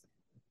this,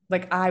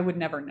 like I would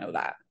never know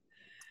that.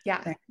 Yeah.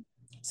 Okay.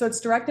 So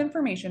it's direct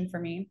information for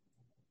me.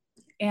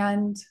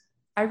 And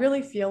I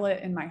really feel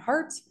it in my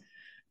heart.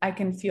 I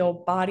can feel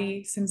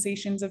body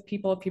sensations of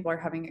people if people are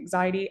having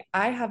anxiety.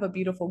 I have a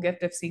beautiful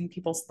gift of seeing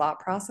people's thought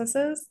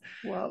processes.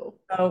 Whoa.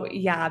 So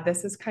yeah,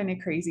 this is kind of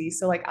crazy.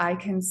 So like I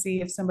can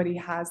see if somebody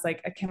has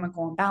like a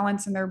chemical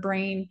imbalance in their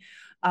brain.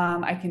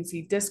 I can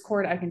see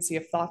discord. I can see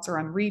if thoughts are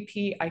on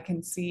repeat. I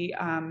can see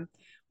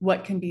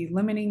what can be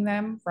limiting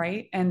them,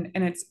 right? And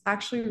it's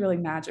actually really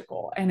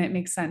magical, and it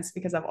makes sense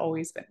because I've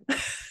always been.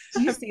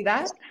 Do you see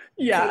that?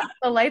 Yeah.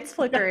 The light's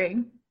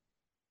flickering.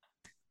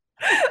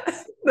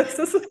 This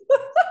is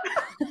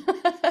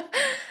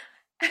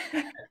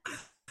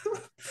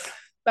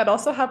that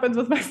also happens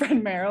with my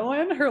friend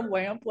Marilyn. Her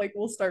lamp like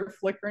will start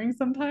flickering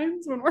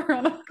sometimes when we're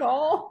on a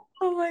call.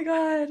 Oh my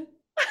God.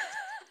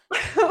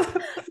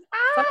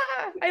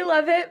 Ah, I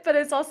love it, but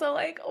it's also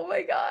like, oh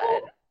my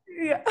God.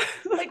 Yeah.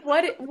 Like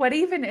what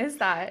even is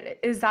that?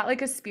 Is that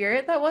like a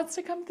spirit that wants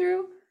to come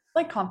through?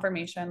 Like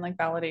confirmation, like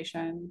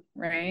validation,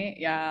 right?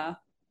 Yeah.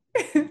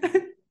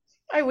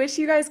 I wish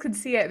you guys could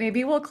see it.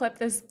 Maybe we'll clip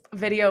this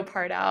video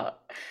part out.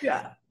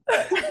 Yeah.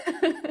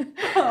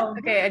 Um,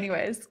 Okay,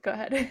 anyways, go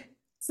ahead.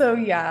 so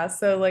yeah,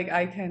 so like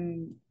I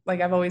can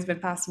like I've always been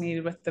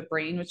fascinated with the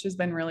brain, which has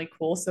been really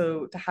cool.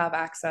 So to have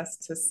access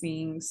to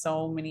seeing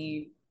so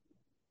many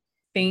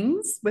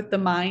things with the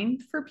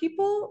mind for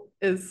people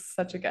is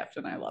such a gift,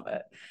 and I love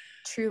it.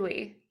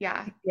 Truly,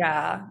 yeah.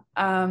 Yeah.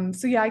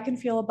 So yeah, I can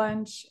feel a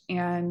bunch,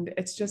 and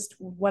it's just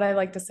what I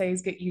like to say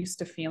is get used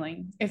to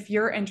feeling. If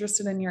you're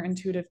interested in your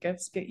intuitive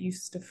gifts, get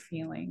used to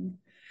feeling,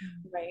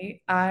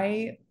 right?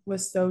 I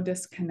was so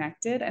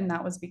disconnected, and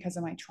that was because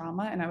of my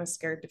trauma, and I was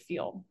scared to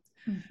feel.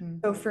 Mm-hmm.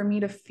 So for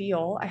me to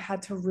feel, I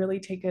had to really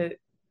take a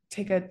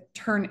take a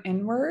turn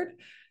inward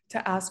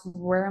to ask,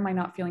 where am I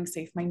not feeling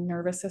safe? My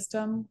nervous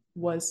system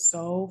was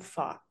so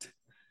fucked.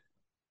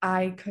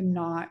 I could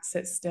not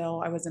sit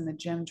still. I was in the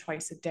gym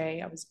twice a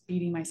day. I was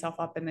beating myself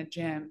up in the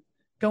gym,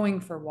 going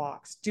for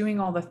walks, doing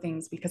all the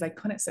things because I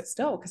couldn't sit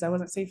still because I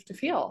wasn't safe to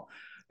feel.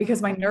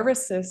 Because my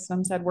nervous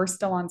system said, we're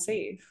still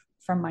unsafe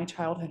from my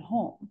childhood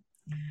home,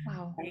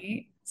 Wow.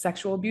 right?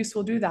 Sexual abuse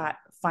will do that.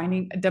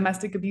 Finding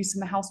domestic abuse in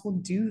the house will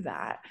do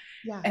that.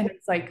 Yeah. And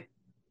it's like,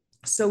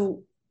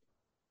 so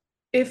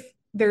if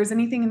there's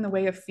anything in the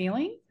way of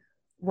feeling,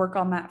 work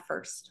on that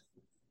first,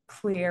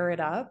 clear it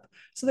up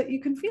so that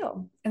you can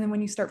feel. And then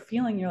when you start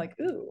feeling, you're like,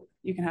 ooh,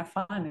 you can have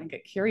fun and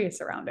get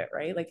curious around it,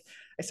 right? Like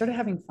I started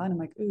having fun. I'm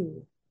like,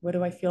 ooh, what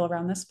do I feel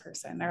around this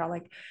person? They're all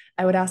like,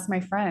 I would ask my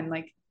friend,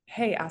 like,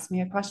 hey, ask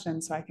me a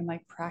question so I can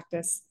like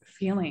practice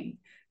feeling,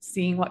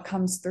 seeing what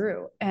comes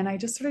through. And I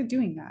just started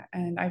doing that.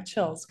 And I have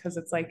chills because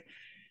it's like,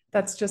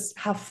 that's just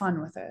have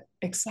fun with it,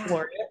 Yeah.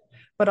 explore it,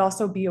 but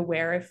also be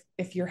aware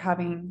if you're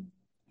having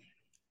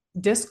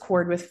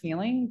discord with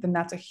feeling, then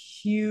that's a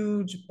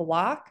huge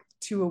block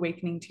to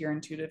awakening to your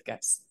intuitive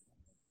gifts.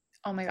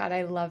 Oh my God,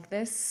 I love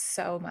this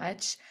so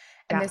much.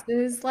 And this Yeah.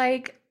 is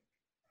like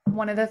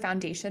one of the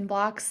foundation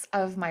blocks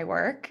of my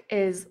work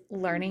is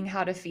learning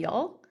how to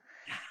feel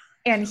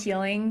and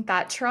healing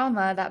that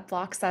trauma that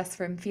blocks us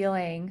from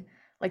feeling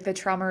like the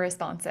trauma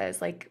responses.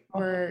 Like Oh,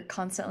 we're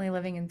constantly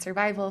living in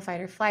survival,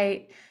 fight or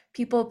flight,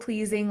 people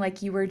pleasing,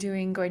 like you were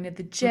doing, going to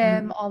the mhm.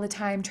 gym all the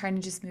time, trying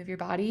to just move your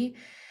body,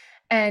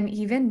 and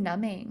even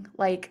numbing,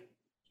 like,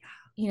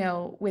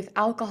 with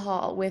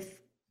alcohol,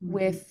 Mhm.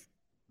 with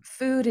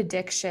food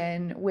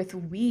addiction, with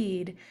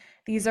weed.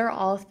 These are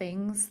all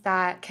things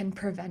that can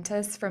prevent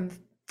us from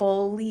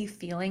fully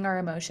feeling our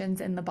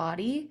emotions in the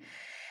body.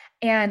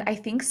 And I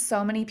think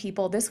so many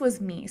people, this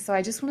was me, so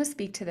I just want to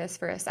speak to this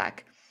for a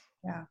sec.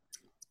 Yeah.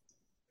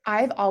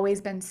 I've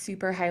always been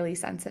super highly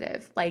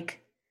sensitive.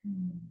 Like,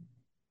 Mhm.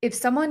 if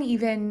someone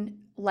even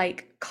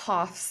like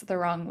coughs the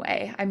wrong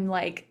way, I'm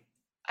like,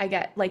 I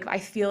get like, I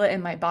feel it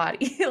in my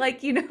body.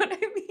 Like, you know what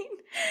I mean?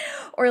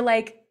 Or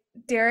like,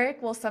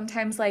 Derek will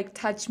sometimes like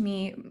touch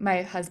me,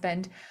 my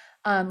husband,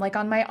 like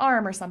on my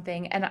arm or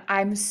something. And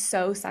I'm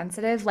so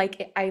sensitive.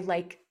 Like, I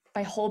like,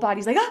 my whole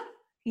body's like, ah,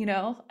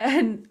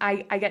 and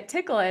I get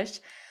ticklish.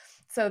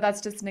 So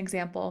that's just an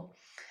example.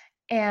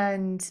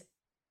 And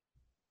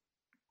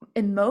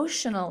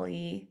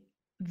emotionally,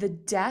 the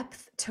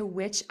depth to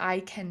which I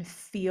can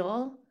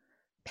feel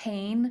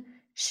pain,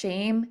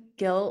 shame,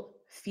 guilt,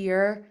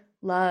 fear,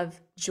 love,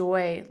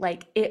 joy,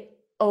 like it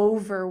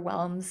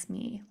overwhelms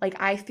me. Like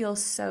I feel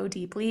so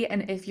deeply.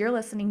 And if you're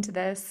listening to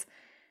this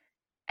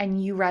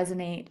and you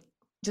resonate,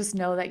 just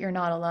know that you're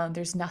not alone.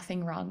 There's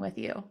nothing wrong with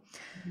you.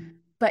 Mhm.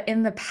 But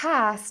in the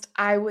past,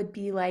 I would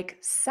be like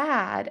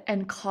sad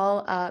and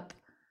call up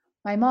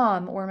my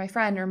mom or my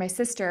friend or my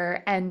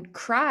sister and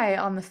cry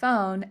on the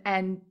phone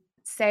and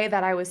say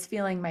that I was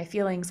feeling my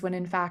feelings when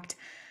in fact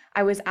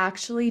I was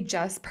actually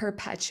just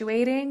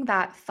perpetuating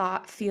that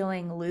thought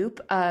feeling loop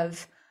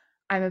of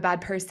I'm a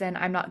bad person,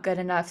 I'm not good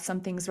enough,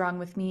 something's wrong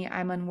with me,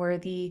 I'm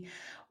unworthy.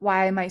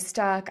 Why am I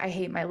stuck? I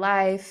hate my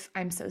life.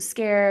 I'm so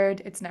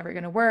scared. It's never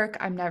going to work.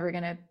 I'm never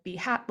going to be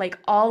happy. Like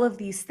all of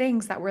these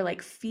things that were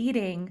like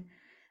feeding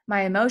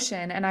my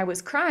emotion. And I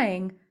was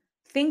crying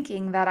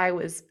thinking that I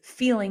was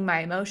feeling my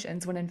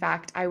emotions when in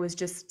fact I was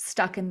just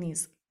stuck in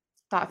these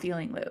thought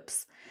feeling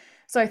loops.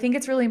 So I think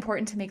it's really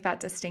important to make that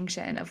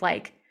distinction of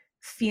like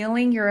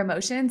feeling your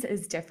emotions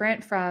is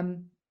different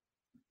from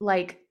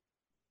like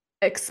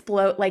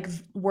explode, like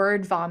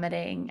word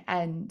vomiting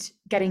and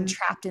getting Mhm.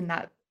 trapped in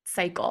that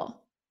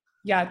cycle.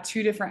 Yeah,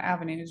 two different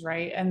avenues,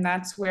 right? And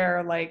that's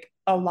where like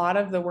a lot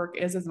of the work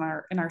is in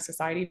our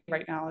society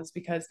right now is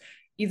because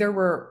either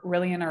we're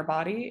really in our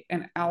body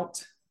and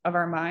out of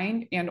our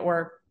mind, and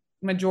or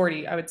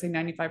majority, I would say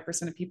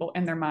 95% of people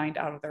in their mind,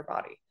 out of their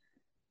body.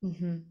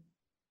 Mm-hmm.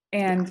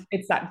 Yeah. And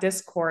it's that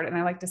discord. And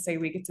I like to say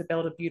we get to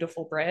build a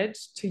beautiful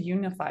bridge to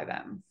unify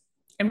them.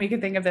 And we can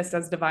think of this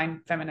as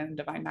divine feminine and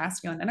divine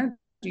masculine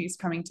energies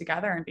coming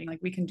together and being like,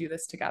 we can do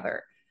this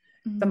together.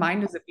 The Mm.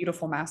 mind is a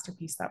beautiful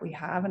masterpiece that we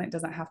have, and it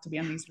doesn't have to be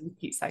on these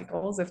repeat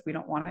cycles if we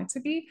don't want it to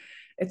be.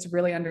 It's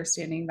really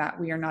understanding that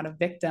we are not a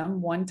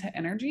victim, one, to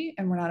energy,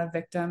 and we're not a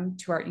victim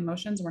to our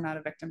emotions. We're not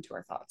a victim to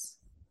our thoughts.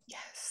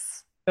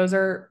 Yes. Those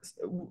are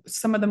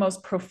some of the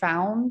most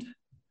profound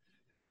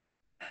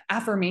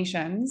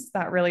affirmations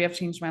that really have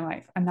changed my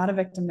life. I'm not a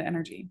victim to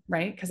energy,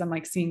 right? Because I'm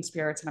like seeing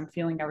spirits and I'm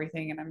feeling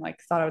everything, and I'm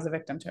like thought I was a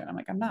victim to it. I'm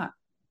like, I'm not.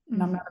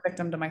 And I'm Mm. not a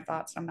victim to my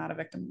thoughts. I'm not a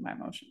victim to my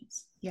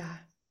emotions. Yeah.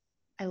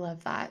 I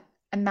love that.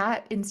 And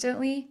that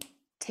instantly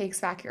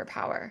takes back your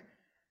power.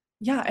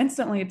 Yeah,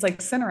 instantly it's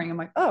like centering. I'm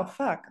like, oh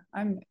fuck.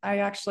 I'm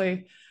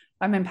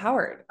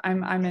empowered.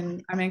 I'm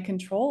in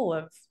control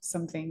of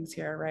some things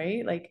here,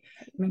 right? Like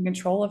Right. I'm in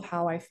control of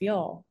how I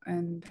feel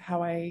and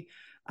how I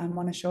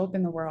want to show up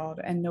in the world.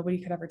 And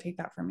nobody could ever take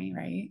that from me,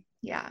 right?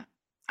 Yeah,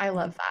 I And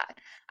love that.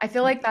 I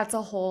feel like that's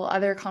a whole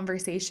other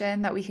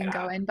conversation that we can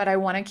go yeah, in, but I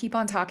want to keep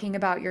on talking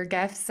about your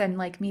gifts and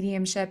like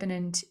mediumship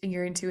and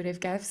your intuitive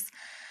gifts.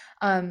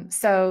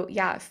 So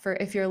yeah, for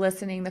if you're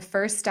listening, the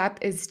first step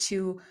is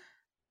to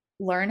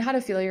learn how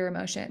to feel your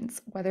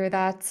emotions, whether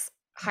that's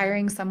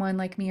hiring someone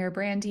like me or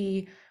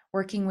Brandi,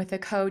 working with a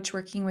coach,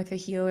 working with a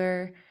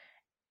healer,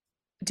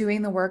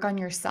 doing the work on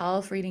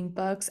yourself, reading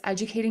books,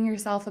 educating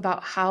yourself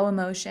about how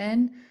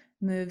emotion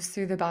moves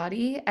through the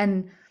body,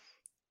 and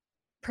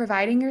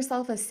providing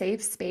yourself a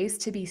safe space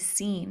to be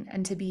seen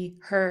and to be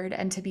heard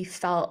and to be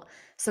felt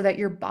so that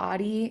your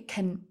body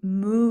can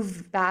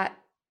move that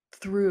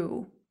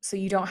through so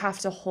you don't have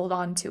to hold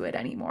on to it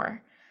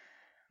anymore.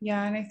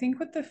 Yeah, and I think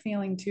with the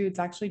feeling too, it's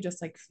actually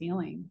just like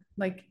feeling,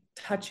 like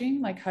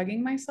touching, like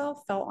hugging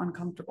myself felt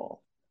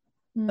uncomfortable.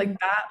 Mm, Like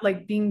that,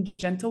 like being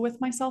gentle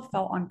with myself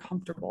felt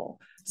uncomfortable.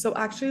 So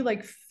actually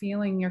like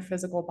feeling your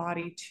physical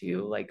body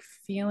too, like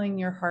feeling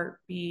your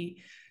heartbeat,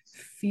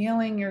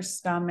 feeling your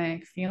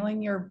stomach,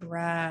 feeling your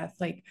breath,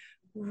 like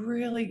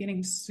really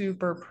getting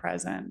super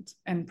present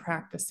and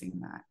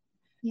practicing that.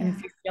 And yeah.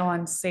 if you feel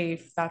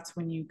unsafe, that's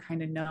when you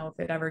kind of know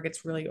if it ever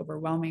gets really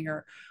overwhelming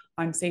or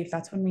unsafe,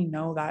 that's when we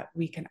know that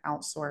we can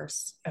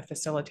outsource a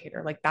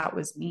facilitator. Like that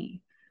was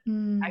me. I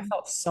Mm,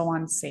 felt so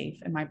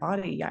unsafe in my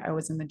body. Yeah, I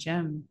was in the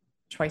gym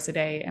twice a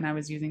day and I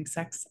was using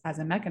sex as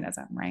a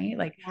mechanism, right?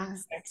 Like yeah.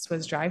 sex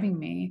was driving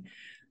me.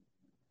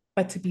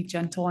 But to be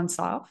gentle and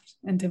soft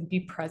and to be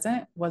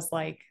present was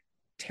like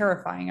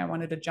terrifying. I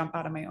wanted to jump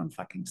out of my own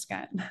fucking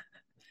skin.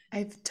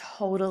 I've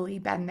totally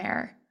been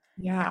there.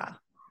 Yeah, Yeah.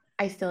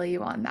 I feel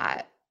you on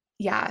that.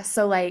 Yeah.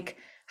 So, like,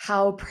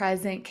 how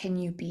present can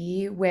you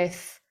be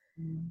with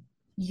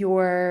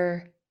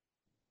your,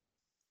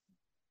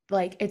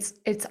 like, it's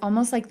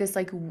almost like this,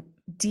 like,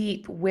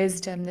 deep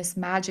wisdom, this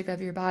magic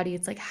of your body.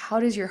 It's like, how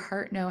does your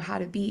heart know how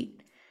to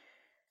beat?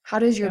 How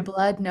does your Yep.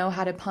 blood know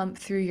how to pump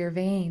through your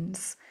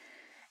veins?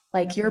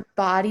 Like, Yep. your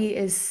body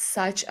is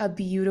such a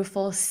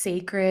beautiful,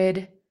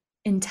 sacred,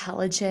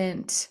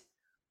 intelligent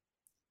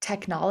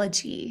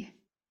technology.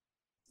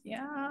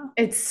 Yeah.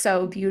 It's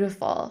so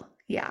beautiful.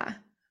 Yeah.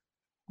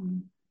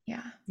 Mm.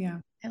 Yeah. Yeah.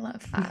 I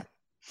love that.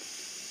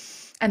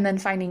 And then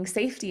finding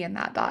safety in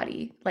that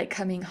body, like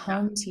coming Yeah.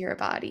 home to your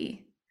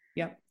body.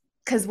 Yep.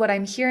 Because what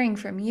I'm hearing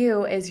from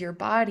you is your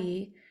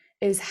body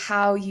is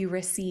how you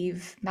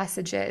receive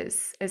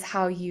messages, is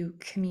how you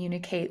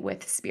communicate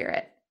with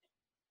spirit.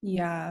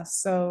 Yeah.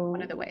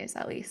 One of the So ways,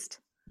 at least.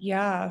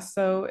 yeah,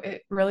 so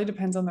it really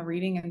depends on the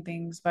reading and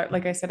things, but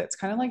like I said, it's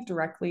kind of like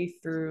directly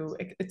through.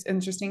 It's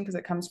interesting because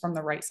it comes from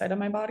the right side of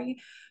my body.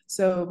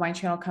 So my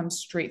channel comes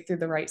straight through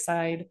the right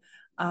side.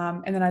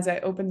 And then as I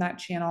open that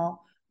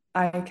channel,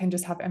 I can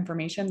just have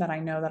information that I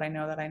know that I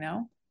know that I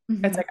know. It's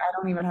Hmm. like I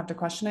don't even have to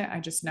question it. I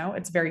just know.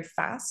 It's very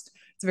fast,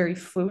 it's very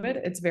fluid,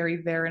 it's very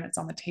there, and it's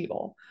on the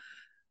table.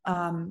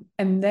 And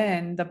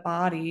then the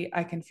body,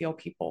 I can feel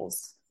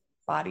people's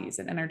bodies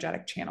and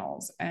energetic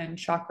channels and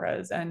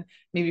chakras, and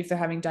maybe if they're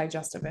having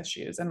digestive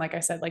issues. And like I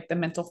said, like the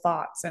mental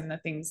thoughts and the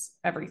things,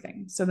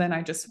 everything. So then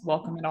I just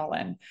welcome it all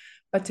in.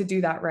 But to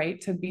do that right,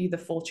 to be the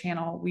full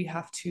channel, we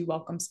have to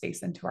welcome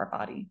space into our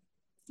body.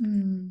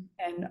 Mm.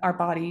 And our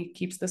body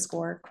keeps the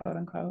score, quote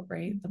unquote,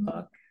 right? The Mhm.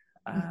 book.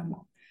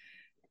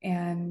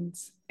 And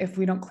if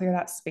we don't clear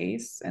that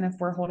space and if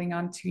we're holding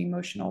on to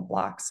emotional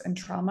blocks and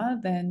trauma,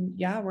 then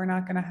yeah, we're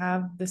not going to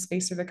have the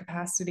space or the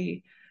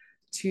capacity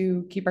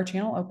to keep our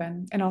channel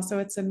open. And also,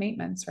 it's a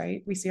maintenance,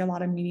 right? We see a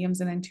lot of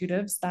mediums and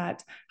intuitives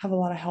that have a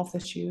lot of health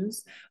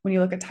issues. When you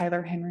look at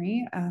Tyler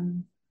Henry,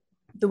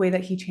 the way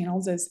that he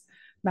channels is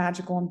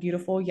magical and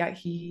beautiful, yet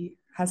he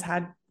has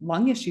had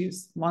lung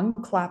issues, lung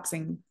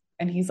collapsing,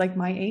 and he's like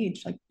my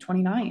age, like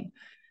 29.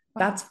 Wow.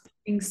 That's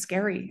fucking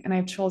scary. And I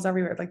have chills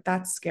everywhere. Like,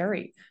 that's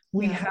scary.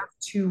 We Yeah. have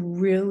to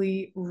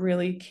really,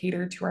 really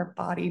cater to our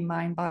body,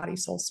 mind, body,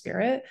 soul,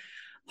 spirit,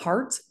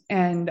 heart.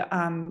 And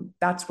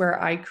that's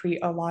where I create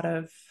a lot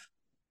of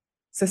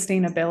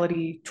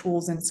sustainability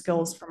tools and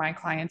skills for my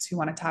clients who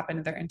want to tap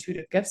into their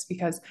intuitive gifts,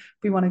 because if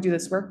we want to do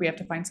this work, we have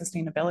to find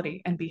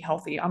sustainability and be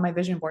healthy. On my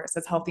vision board, it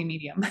says healthy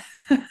medium.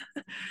 I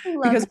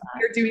love Because that.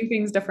 we're doing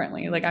things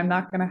differently. Like, I'm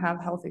not going to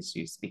have health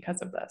issues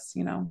because of this,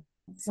 you know?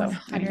 So,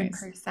 anyways,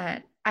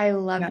 100%. I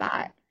love yeah.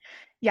 that.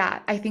 Yeah,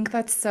 I think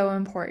that's so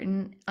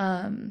important.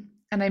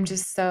 And I'm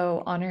just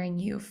so honoring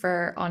you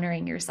for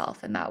honoring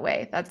yourself in that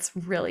way. That's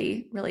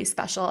really, really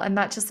special. And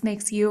that just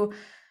makes you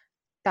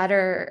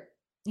better,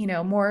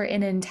 more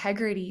in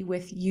integrity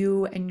with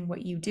you and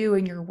what you do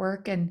and your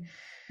work and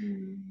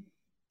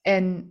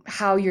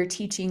how you're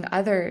teaching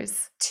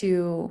others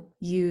to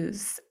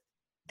use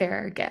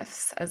their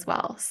gifts as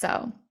well.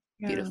 So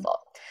Yeah. beautiful.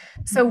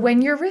 So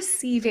when you're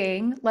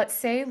receiving, let's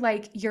say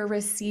like you're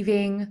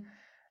receiving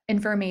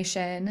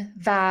information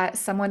that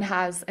someone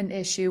has an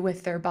issue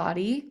with their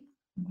body,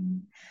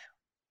 Mhm.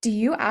 do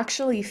you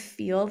actually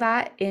feel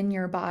that in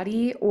your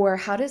body, or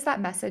how does that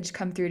message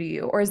come through to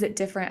you, or is it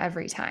different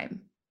every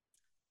time?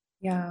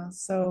 Yeah.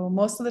 So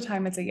most of the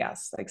time it's a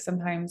yes. Like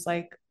sometimes,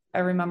 like I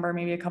remember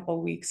maybe a couple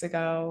of weeks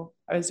ago,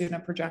 I was doing a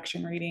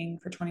projection reading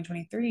for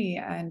 2023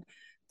 and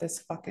this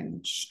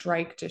fucking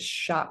strike just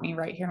shot me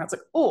right here. And I was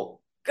like, oh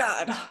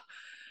God. And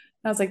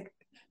I was like,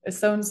 is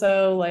so and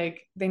so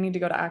like they need to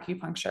go to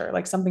acupuncture,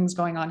 like something's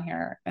going on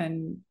here.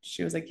 And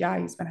she was like, yeah,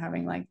 he's been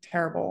having like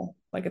terrible,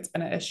 like it's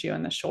been an issue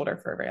in the shoulder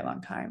for a very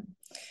long time.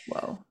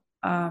 Whoa.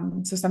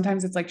 So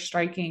sometimes it's like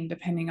striking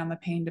depending on the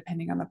pain,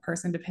 depending on the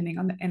person, depending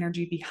on the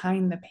energy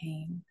behind the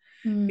pain,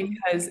 Mm,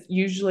 because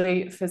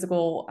usually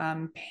physical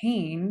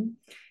pain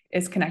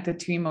is connected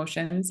to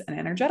emotions and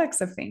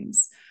energetics of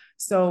things.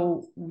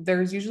 So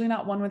there's usually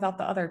not one without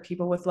the other.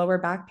 People with lower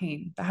back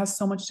pain, that has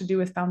so much to do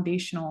with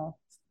foundational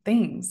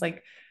things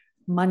like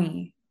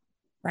money,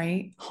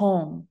 right?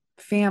 Home,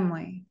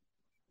 family.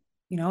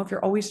 You know, if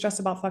you're always stressed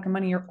about fucking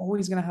money, you're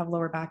always going to have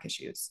lower back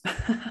issues.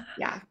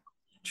 yeah.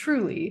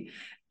 Truly.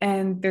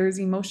 And there's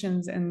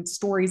emotions and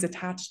stories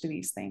attached to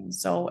these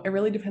things. So it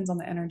really depends on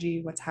the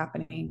energy, what's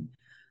happening.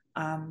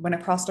 When a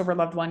crossed over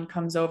loved one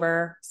comes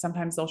over,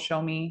 sometimes they'll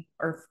show me,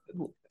 or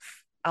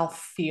I'll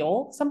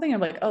feel something. I'm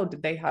like, oh,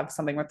 did they have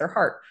something with their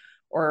heart?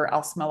 Or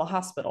I'll smell a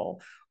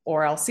hospital,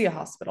 or I'll see a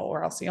hospital,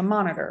 or I'll see a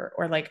monitor,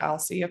 or like I'll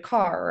see a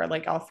car, or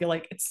like I'll feel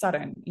like it's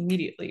sudden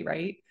immediately,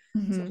 right? So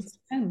it Hmm. just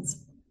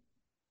depends.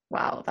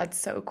 Wow, that's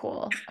so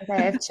cool. Okay,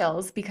 I have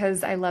chills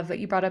because I love that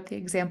you brought up the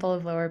example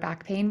of lower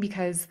back pain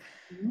because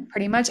Mhm.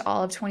 pretty much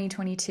all of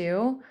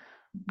 2022,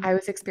 Mhm. I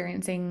was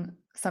experiencing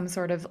some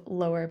sort of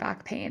lower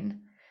back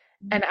pain.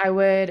 Mhm. And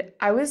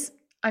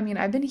I mean,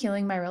 I've been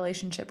healing my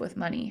relationship with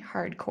money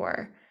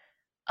hardcore.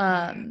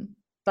 Yeah.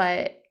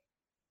 But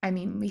I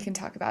mean, we can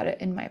talk about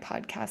it in my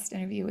podcast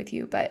interview with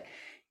you, but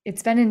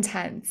it's been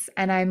intense.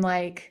 And I'm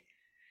like,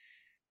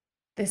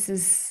 this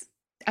is,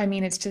 I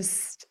mean, it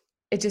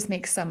just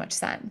makes so much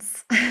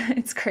sense.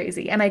 It's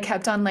crazy. And I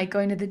kept on like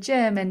going to the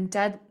gym and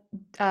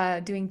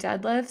doing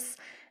deadlifts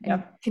and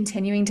Yep.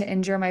 continuing to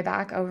injure my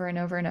back over and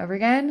over and over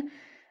again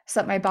so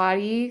that my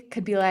body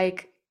could be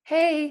like,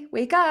 hey,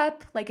 wake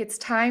up. Like it's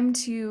time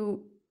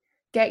to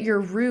get your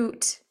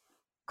root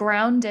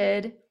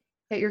grounded,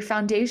 get your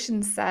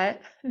foundation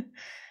set. So,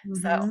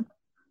 Mm-hmm.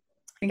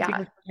 Thank you yeah,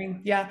 for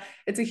sharing. Yeah,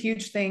 it's a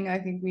huge thing. I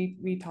think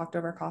we talked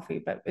over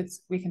coffee, but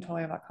it's we can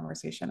totally have that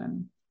conversation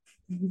and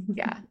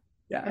yeah.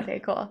 yeah. Okay,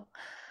 cool.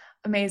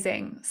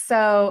 Amazing.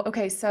 So,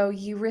 okay, so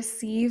you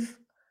receive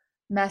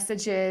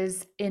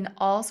messages in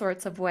all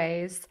sorts of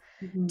ways.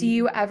 Do Mhm.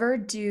 you ever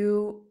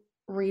do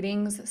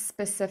readings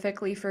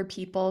specifically for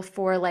people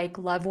for like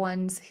loved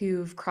ones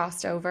who've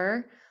crossed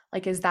over?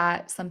 Like, is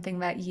that something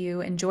that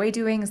you enjoy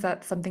doing? Is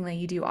that something that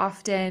you do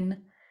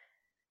often?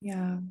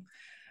 Yeah.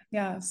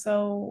 Yeah.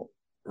 So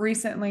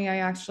recently I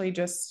actually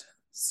just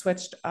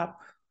switched up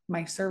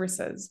my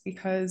services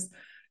because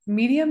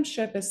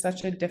mediumship is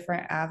such a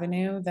different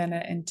avenue than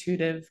an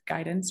intuitive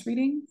guidance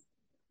reading.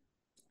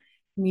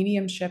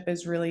 Mediumship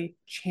is really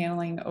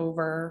channeling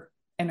over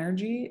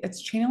energy.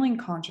 It's channeling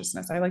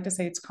consciousness. I like to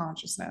say it's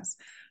consciousness.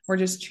 We're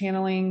just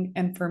channeling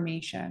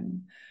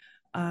information.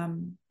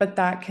 But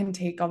that can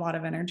take a lot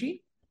of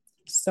energy.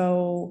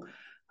 So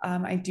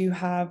I do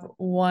have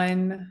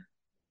one,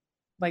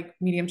 like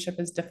mediumship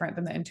is different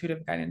than the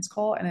intuitive guidance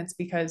call, and it's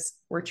because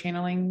we're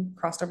channeling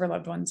crossed over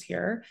loved ones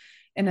here.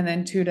 And in the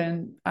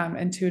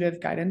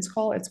intuitive guidance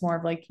call, it's more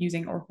of like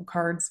using oracle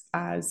cards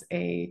as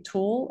a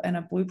tool and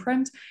a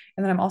blueprint.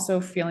 And then I'm also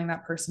feeling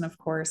that person, of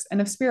course. And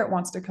if spirit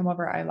wants to come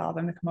over, I allow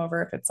them to come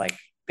over if it's like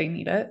they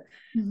need it.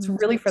 It's Mhm.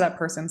 really for that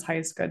person's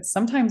highest good.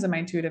 Sometimes in my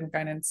intuitive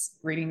guidance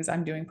readings,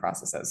 I'm doing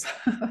processes.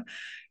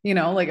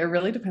 Like it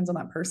really depends on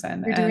that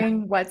person. You're And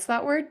doing what's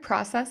that word?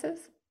 Processes?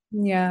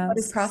 What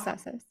is yes,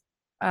 processes?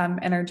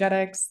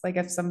 energetics, like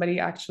if somebody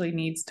actually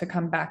needs to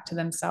come back to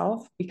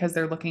themselves because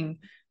they're looking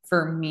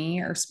for me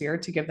or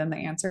spirit to give them the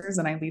answers,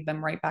 and I lead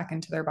them right back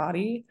into their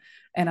body.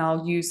 And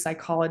I'll use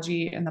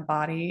psychology and the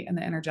body and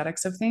the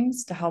energetics of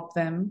things to help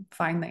them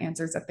find the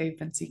answers that they've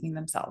been seeking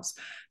themselves.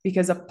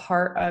 Because a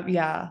part of,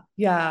 yeah,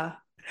 yeah.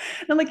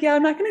 And I'm like, yeah,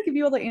 I'm not going to give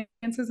you all the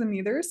answers and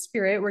neither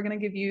spirit. We're going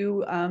to give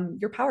you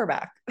your power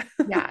back.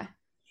 Yeah.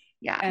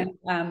 Yeah.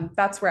 And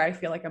that's where I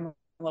feel like I'm a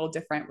little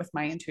different with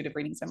my intuitive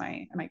readings and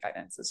my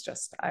guidance. It's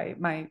just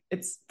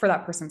it's for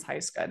that person's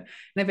highest good. And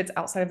if it's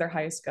outside of their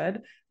highest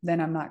good, then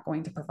I'm not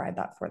going to provide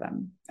that for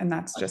them. And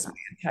that's just my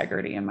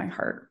integrity and my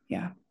heart.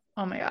 Yeah.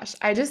 Oh my gosh.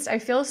 I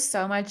feel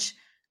so much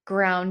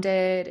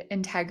grounded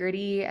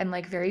integrity and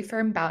like very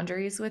firm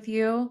boundaries with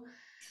you.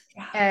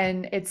 Yeah.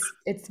 And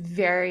it's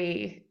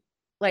very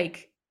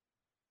like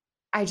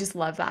I just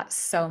love that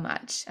so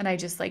much. And I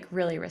just like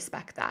really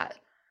respect that.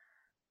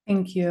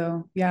 Thank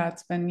you. Yeah,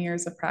 it's been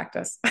years of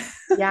practice.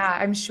 Yeah,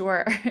 I'm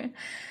sure.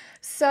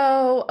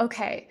 So,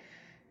 okay.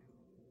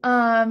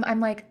 I'm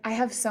like, I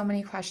have so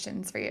many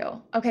questions for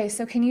you. Okay,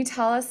 so can you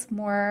tell us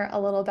more a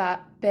little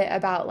bit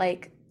about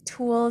like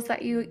tools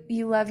that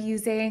you love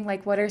using?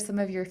 Like what are some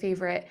of your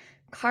favorite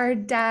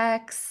card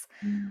decks?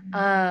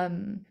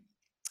 Um,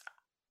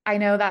 I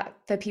know that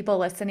the people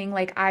listening,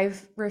 like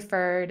I've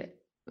referred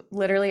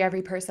literally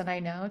every person I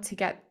know to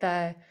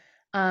get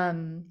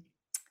um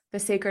the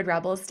Sacred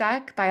Rebels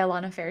deck by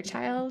Alana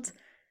Fairchild.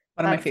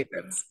 One of my That's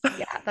favorites.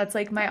 Yeah, that's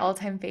like my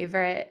all-time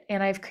favorite.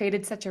 And I've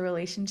created such a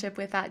relationship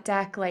with that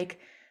deck. Like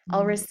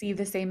I'll receive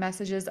the same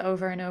messages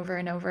over and over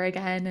and over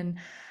again. And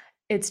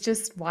it's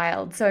just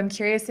wild. So I'm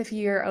curious if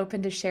you're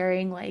open to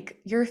sharing like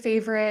your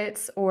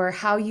favorites or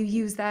how you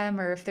use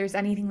them, or if there's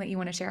anything that you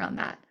want to share on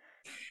that.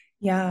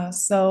 Yeah.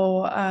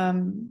 So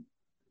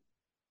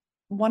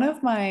one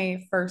of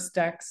my first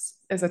decks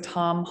is a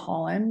Tom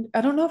Holland.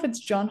 I don't know if it's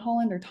John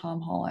Holland or Tom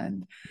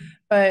Holland,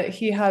 but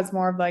he has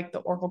more of like the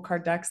Oracle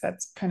card decks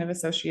that's kind of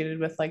associated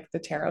with like the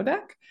tarot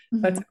deck,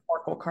 but it's Mhm. an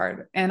Oracle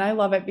card. And I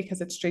love it because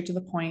it's straight to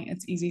the point,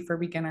 it's easy for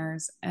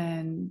beginners,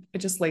 and it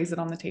just lays it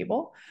on the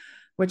table,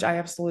 which I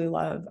absolutely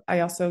love. I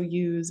also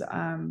use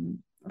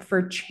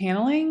for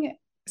channeling.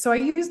 So I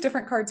use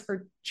different cards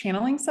for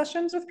channeling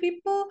sessions with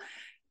people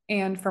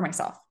and for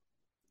myself.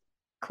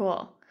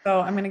 Cool. So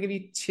I'm going to give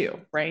you two,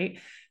 right?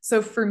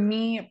 So for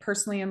me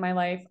personally in my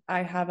life,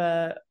 I have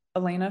a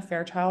Elena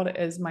Fairchild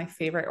is my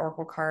favorite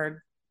Oracle card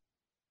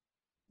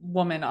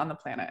woman on the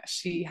planet.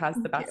 She has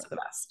the Thank you. best of the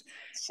best.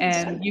 She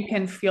does. And you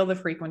can feel the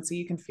frequency,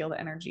 you can feel the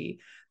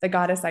energy. The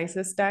Goddess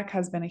Isis deck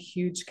has been a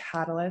huge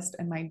catalyst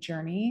in my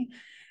journey.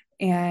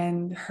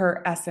 And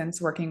her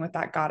essence, working with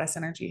that goddess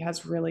energy,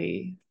 has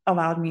really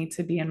allowed me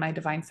to be in my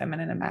divine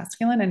feminine and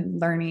masculine and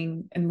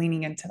learning and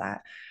leaning into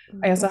that.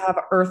 I Mm. also have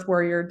an Earth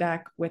Warrior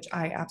deck, which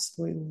I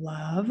absolutely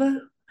love.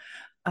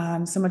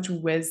 So much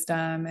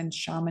wisdom and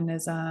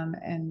shamanism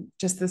and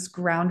just this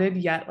grounded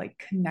yet like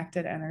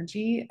connected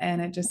energy.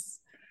 And it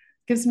just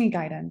gives me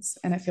guidance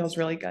and it feels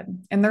really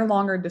good. And they're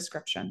longer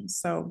descriptions.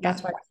 So Yeah,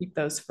 that's why I keep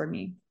those for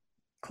me.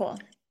 cool.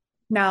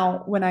 Now,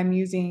 when I'm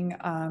using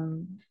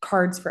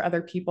cards for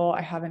other people,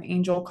 I have an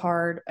angel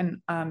card,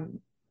 an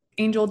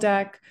angel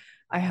deck.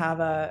 I have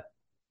a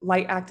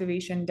light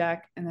activation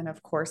deck. And then,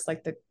 of course,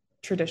 like the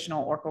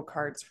traditional Oracle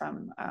cards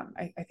from,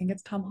 I think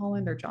it's Tom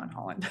Holland or John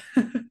Holland.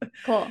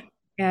 Cool.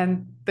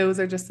 And those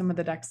are just some of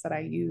the decks that I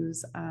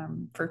use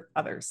for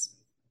others.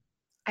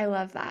 I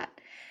love that.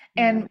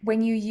 Yeah. And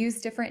when you use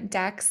different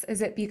decks,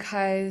 is it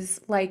because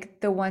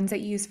like the ones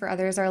that you use for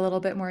others are a little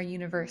bit more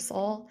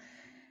universal?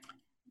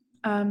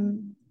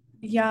 Um,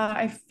 yeah,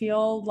 I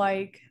feel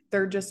like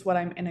they're just what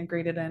I'm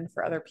integrated in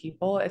for other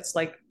people. It's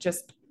like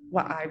just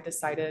what I've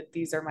decided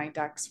these are my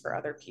decks for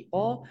other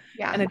people.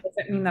 And Yeah, it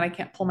doesn't mean that I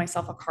can't pull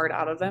myself a card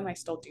out of them. I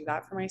still do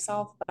that for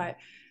myself, but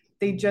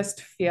they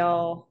just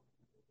feel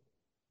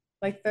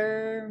like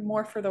they're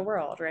more for the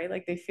world, right?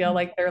 Like they feel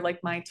like they're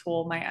like my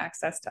tool, my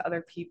access to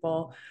other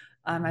people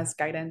as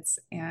guidance.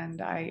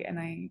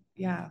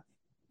 Yeah,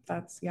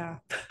 yeah.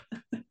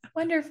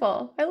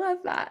 wonderful. I love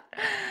that.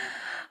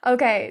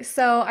 Okay,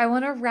 so I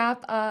want to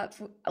wrap up.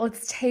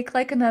 Let's take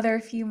like another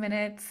few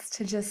minutes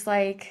to just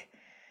like,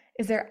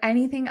 is there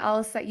anything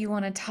else that you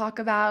want to talk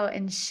about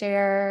and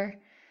share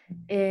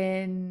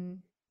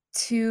in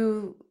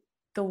to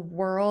the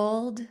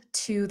world,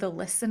 to the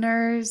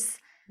listeners?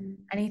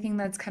 Anything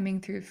that's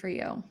coming through for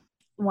you?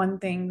 One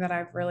thing that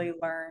I've really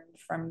learned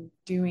from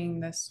doing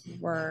this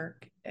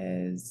work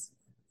is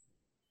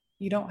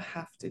you don't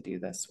have to do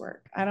this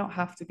work. I don't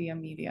have to be a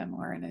medium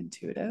or an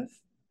intuitive.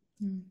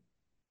 Mm.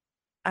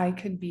 I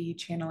could be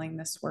channeling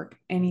this work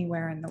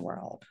anywhere in the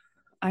world.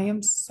 I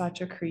am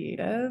such a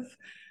creative.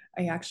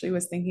 I actually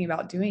was thinking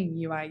about doing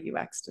UI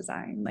UX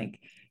design,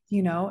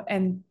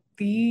 and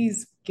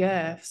these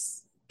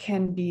gifts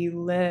can be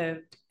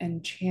lived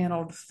and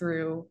channeled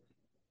through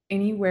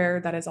anywhere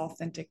that is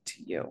authentic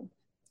to you.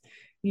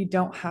 You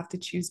don't have to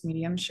choose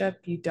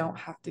mediumship. You don't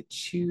have to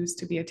choose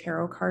to be a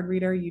tarot card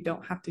reader. You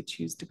don't have to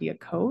choose to be a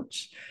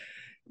coach.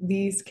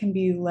 These can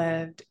be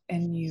lived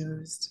and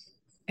used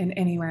in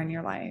anywhere in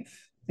your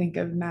life. Think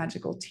of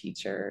magical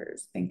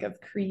teachers, think of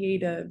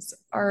creatives,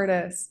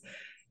 artists.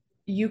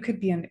 You could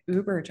be an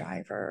Uber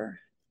driver.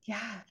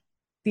 Yeah,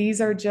 These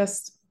are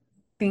just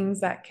things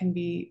that can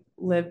be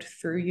lived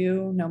through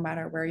you no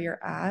matter where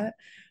you're at.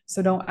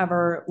 So don't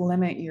ever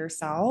limit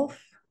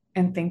yourself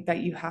and think that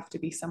you have to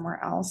be somewhere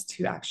else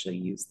to actually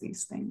use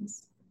these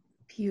things.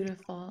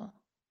 beautiful.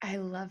 I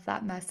love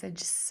that message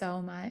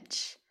so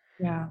much.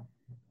 Yeah.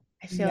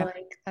 I feel Yeah.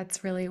 like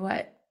that's really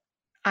what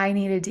I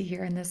needed to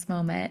hear in this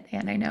moment,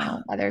 and I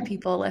know other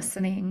people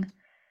listening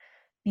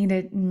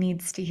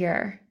needs to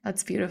hear.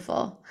 That's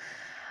beautiful.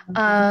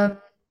 Um,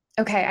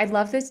 okay, I'd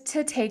love this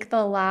to take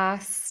the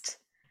last.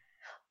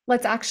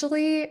 Let's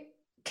actually,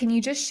 can you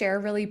just share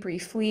really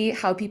briefly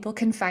how people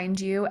can find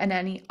you and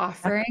any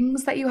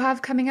offerings that you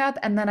have coming up?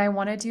 And then I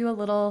want to do a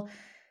little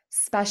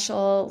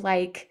special,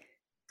 like,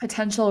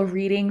 potential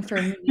reading for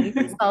me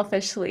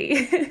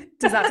selfishly.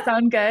 Does that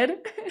sound good?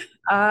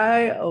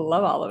 I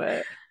love all of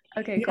it.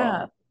 Okay, cool.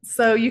 Yeah.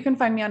 So you can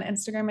find me on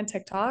Instagram and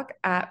TikTok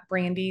at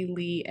Brandi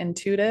Lee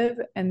Intuitive,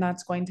 and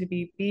that's going to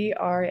be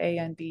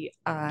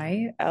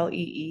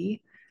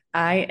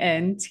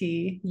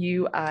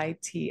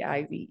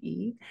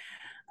BrandiLeeintuitive.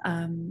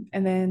 And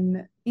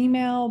then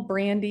email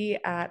Brandi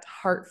at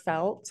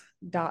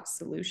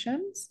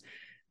heartfelt.solutions.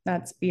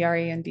 That's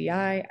Brandi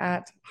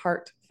at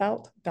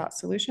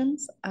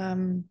heartfelt.solutions.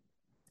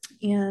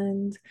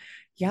 And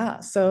yeah,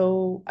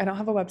 so I don't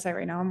have a website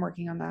right now. I'm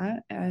working on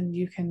that. And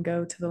you can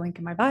go to the link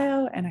in my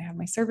bio, and I have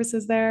my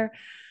services there.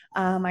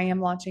 I am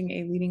launching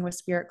a Leading with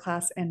Spirit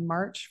class in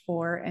March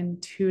for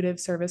intuitive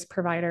service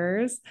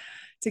providers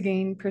to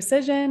gain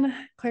precision,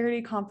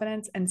 clarity,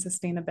 confidence, and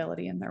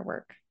sustainability in their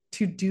work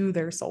to do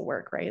their soul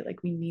work, right?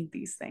 Like we need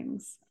these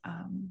things.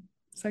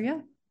 So yeah.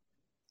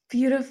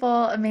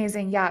 Beautiful,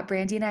 amazing. Yeah,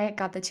 Brandy and I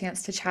got the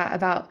chance to chat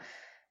about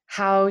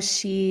how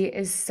she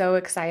is so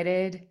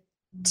excited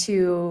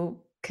to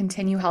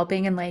continue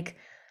helping and like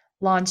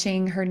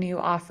launching her new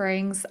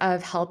offerings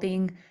of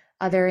helping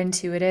other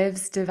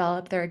intuitives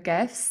develop their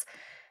gifts.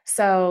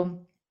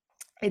 So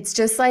it's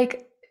just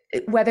like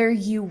whether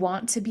you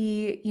want to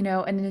be,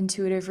 an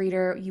intuitive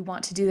reader, you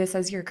want to do this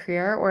as your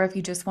career, or if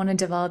you just want to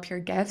develop your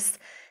gifts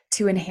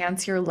to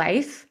enhance your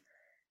life,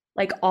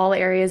 like all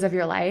areas of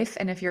your life.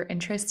 And if you're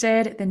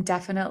interested, then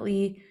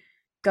definitely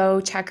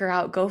go check her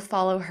out. Go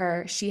follow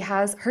her. She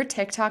has her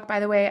TikTok, by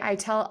the way. I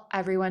tell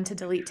everyone to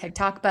delete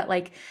TikTok, but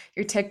like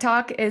your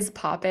TikTok is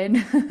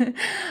poppin'.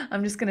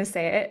 I'm just gonna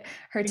say it.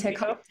 Her Thank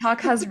you.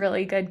 TikTok has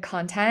really good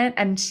content,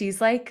 and you're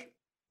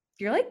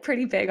like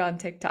pretty big on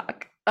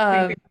TikTok,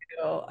 Thank you.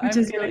 which I'm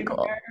is really getting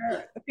cool.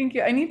 there. Thank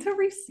you. I need to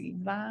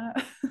receive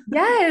that.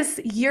 Yes,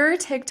 your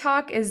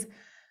TikTok is,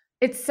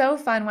 it's so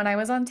fun. When I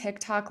was on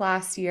TikTok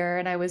last year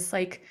and I was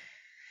like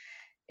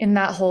in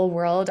that whole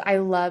world, I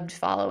loved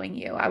following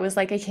you. I was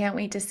like, I can't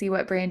wait to see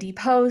what Brandy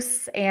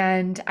posts.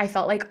 And I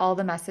felt like all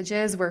the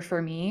messages were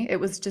for me. It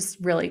was just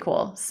really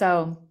cool.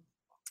 So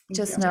Thank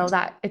just you. know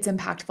that it's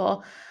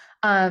impactful.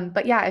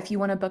 But yeah, if you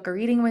want to book a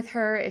reading with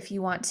her, if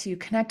you want to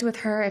connect with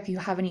her, if you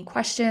have any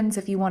questions,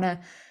 if you want to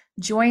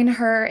join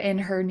her in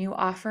her new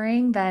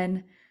offering,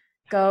 then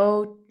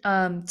go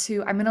I'm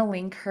going to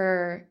link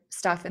her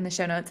stuff in the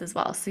show notes as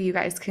well. So you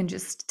guys can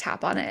just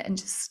tap on it and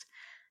just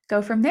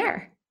go from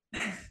there.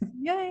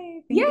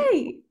 Yay. Thank you.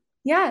 Yay.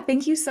 Yeah.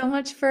 Thank you so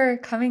much for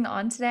coming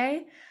on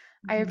today.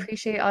 I Mhm.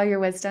 appreciate all your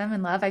wisdom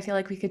and love. I feel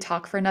like we could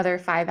talk for another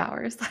 5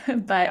 hours,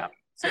 but Yeah,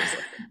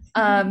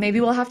 seriously.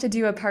 maybe we'll have to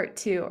do a part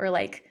two or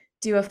like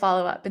do a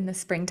follow up in the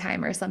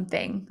springtime or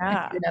something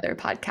and do Yeah, another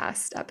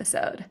podcast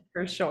episode.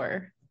 for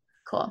sure.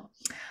 Cool.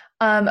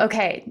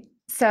 Okay.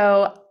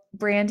 So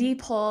Brandy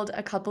pulled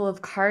a couple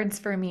of cards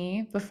for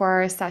me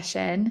before our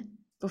session,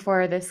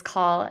 before this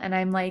call, and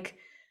I'm like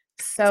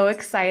so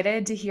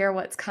excited to hear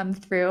what's come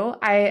through.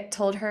 I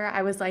told her,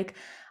 I was like,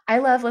 I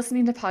love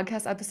listening to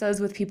podcast episodes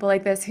with people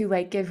like this who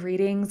like give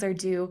readings or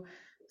do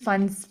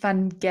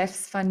fun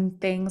gifts, fun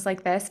things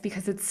like this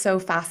because it's so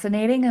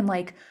fascinating and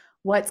like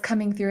what's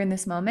coming through in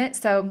this moment.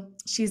 So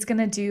she's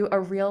gonna do a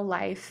real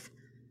life,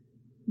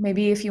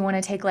 maybe if you want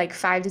to take like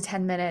 5 to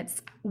 10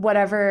 minutes,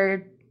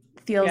 whatever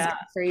feels Yeah.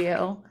 good for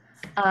you.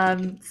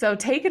 So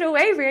take it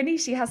away, Randy.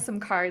 She has some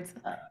cards.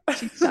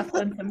 She's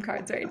shuffling some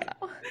cards right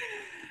now.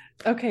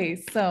 Okay,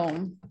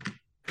 so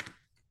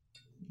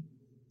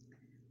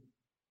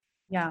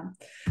yeah.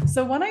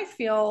 So when I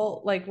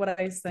feel like what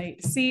I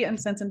see and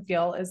sense and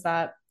feel is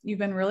that you've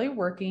been really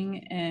working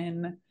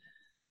in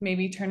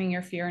maybe turning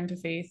your fear into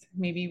faith,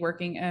 maybe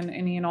working in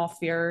any and all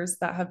fears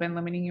that have been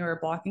limiting you or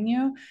blocking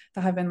you,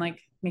 that have been like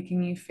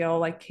making you feel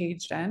like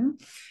caged in.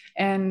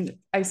 And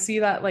I see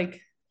that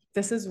like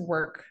this is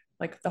work,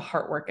 like the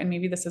heart work. And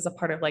maybe this is a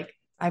part of like,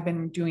 I've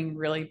been doing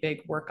really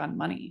big work on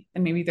money.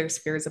 And maybe there's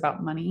fears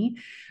about money,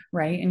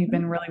 right? And you've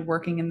been really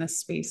working in this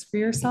space for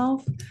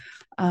yourself.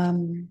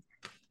 Um,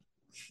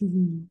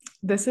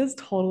 this is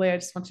totally, I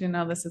just want you to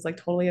know this is like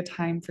totally a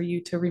time for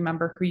you to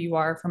remember who you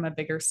are from a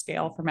bigger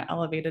scale, from an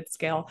elevated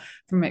scale,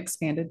 from an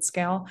expanded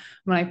scale.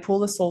 When I pull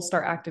the soul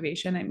star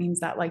activation, it means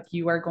that like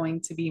you are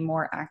going to be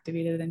more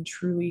activated and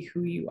truly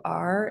who you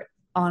are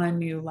on a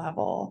new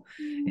level.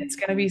 It's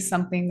going to be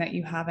something that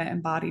you haven't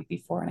embodied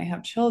before. And I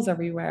have chills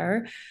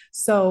everywhere.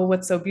 So,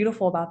 what's so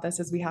beautiful about this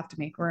is we have to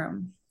make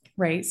room.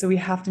 Right. So we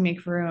have to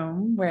make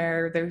room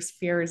where there's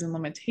fears and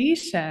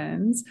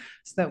limitations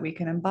so that we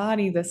can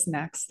embody this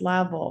next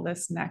level,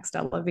 this next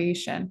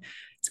elevation.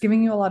 It's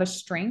giving you a lot of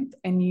strength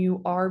and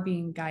you are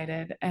being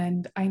guided.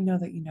 And I know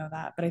that you know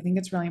that, but I think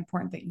it's really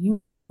important that you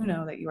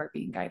know that you are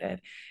being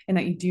guided and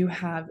that you do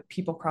have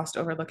people crossed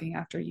over looking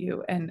after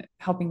you and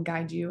helping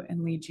guide you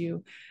and lead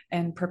you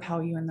and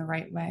propel you in the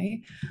right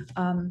way.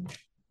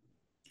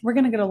 We're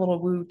going to get a little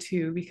woo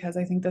too, because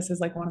I think this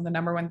is like one of the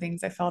number one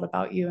things I felt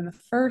about you in the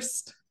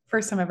first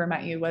time I ever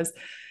met you was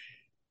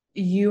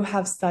you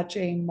have such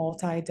a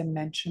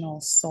multi-dimensional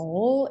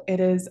soul. It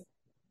is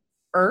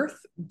earth,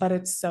 but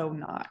it's so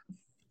not.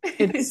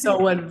 It's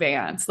so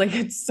advanced. Like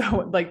it's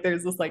so like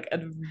there's this like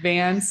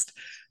advanced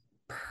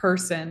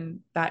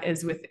person that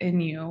is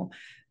within you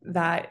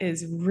that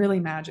is really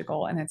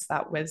magical. And it's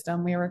that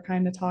wisdom we were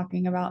kind of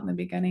talking about in the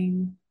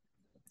beginning.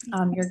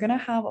 You're going to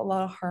have a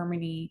lot of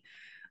harmony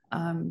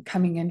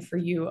coming in for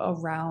you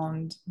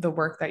around the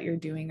work that you're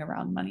doing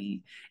around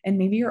money. And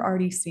maybe you're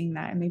already seeing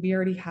that, and maybe you're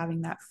already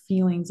having that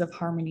feelings of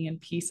harmony and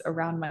peace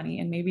around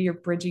money. And maybe you're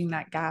bridging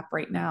that gap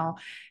right now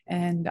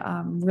and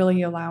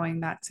really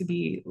allowing that to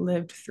be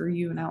lived through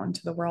you and out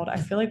into the world. I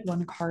feel like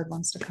one card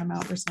wants to come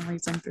out for some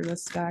reason through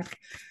this deck.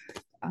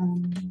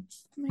 Oh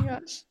my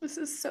gosh, this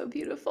is so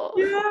beautiful.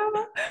 Yeah.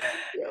 Thank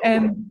you.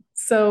 And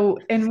so,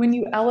 and when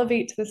you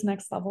elevate to this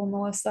next level,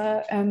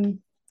 Melissa, and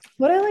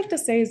what I like to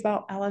say is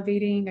about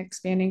elevating,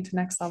 expanding to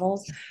next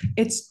levels.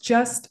 It's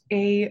just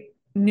a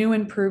new,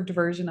 improved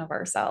version of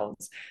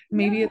ourselves.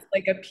 Maybe Yeah. it's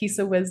like a piece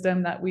of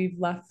wisdom that we've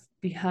left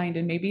behind,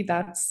 and maybe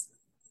that's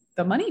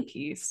the money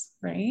piece,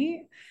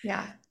 right?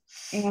 Yeah.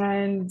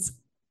 And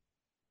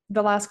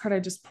the last card I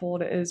just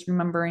pulled is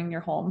remembering your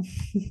home,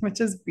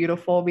 which is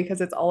beautiful because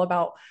it's all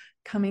about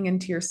coming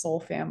into your soul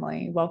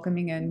family,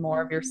 welcoming in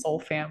more of your soul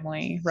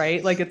family,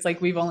 right? Like it's like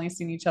we've only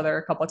seen each other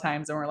a couple of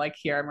times and we're like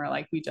here and we're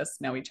like we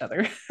just know each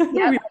other. We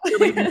Yep. don't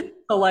really need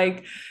to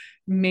like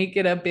make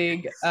it a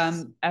big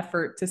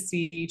effort to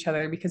see each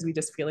other because we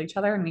just feel each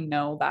other and we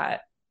know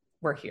that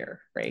we're here,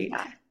 right?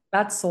 Yeah.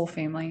 That's soul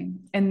family.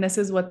 And this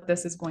is what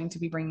this is going to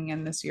be bringing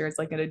in this year. It's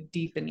like a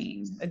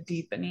deepening. A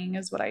deepening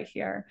is what I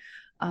hear.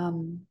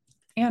 Um,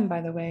 and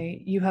by the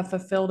way, you have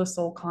fulfilled a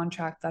soul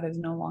contract that is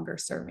no longer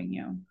serving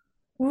you.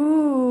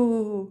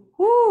 Ooh.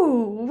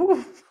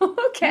 Ooh.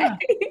 Okay. Yeah.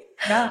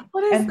 Yeah.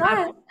 What is And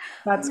that?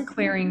 that's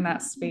clearing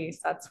that space.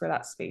 That's where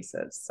that space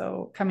is.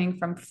 So coming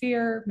from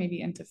fear,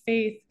 maybe into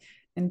faith,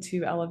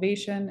 into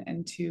elevation,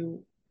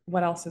 into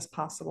what else is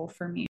possible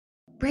for me.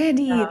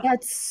 Brandi,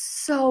 that's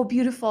so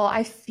beautiful.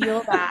 I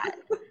feel that.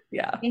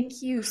 Yeah.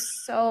 Thank you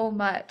so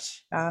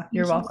much. Yeah.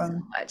 You're Thank you so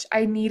welcome. much.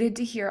 I needed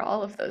to hear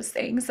all of those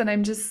things, and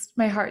I'm just,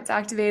 my heart's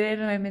activated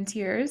and I'm in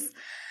tears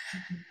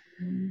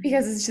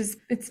because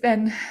it's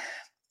been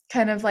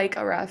kind of like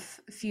a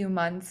rough few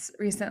months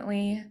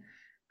recently.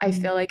 I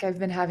feel like I've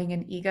been having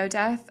an ego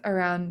death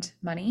around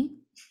money.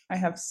 I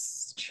have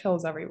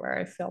chills everywhere.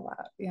 I feel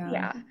that. Yeah.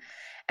 Yeah.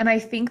 And I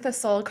think the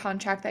soul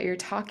contract that you're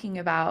talking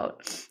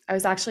about, I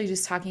was actually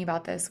just talking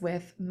about this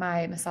with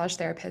my massage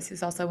therapist,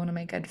 who's also one of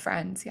my good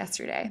friends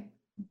yesterday.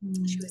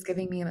 She Mhm. was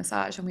giving me a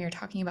massage and we were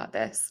talking about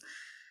this.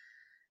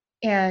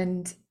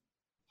 And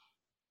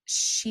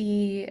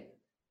she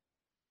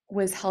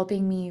was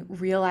helping me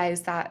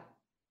realize that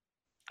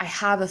I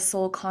have a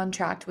soul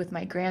contract with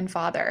my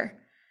grandfather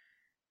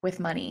with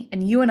money.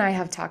 And you and I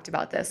have talked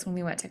about this when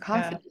we went to Yeah.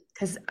 coffee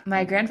because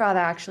my grandfather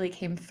actually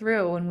came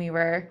through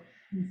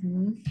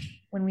Mhm.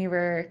 when we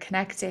were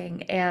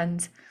connecting,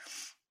 and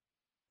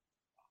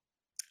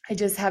I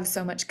just have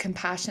so much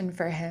compassion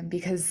for him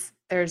because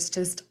there's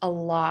just a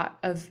lot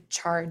of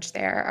charge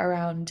there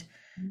around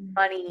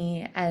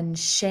money and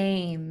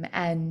shame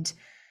and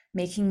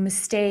making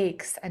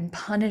mistakes and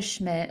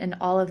punishment and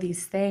all of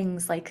these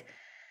things. Like,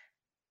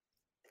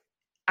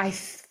 I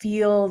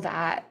feel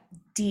that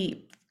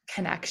deep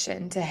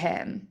connection to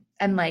him.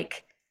 And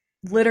like,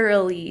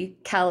 literally,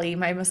 Kelly,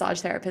 my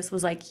massage therapist,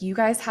 was like, you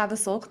guys have a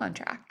soul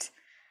contract.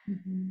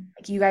 Mhm.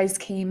 Like, you guys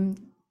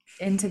came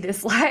into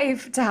this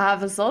life to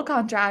have a soul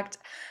contract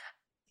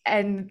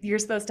and you're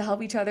supposed to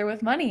help each other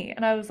with money.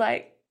 And I was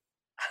like,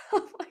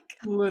 oh my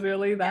God,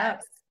 Literally that.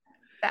 yes,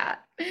 that.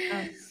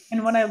 Yeah.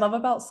 And what I love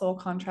about soul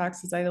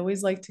contracts is I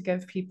always like to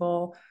give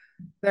people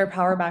their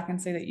power back and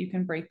say that you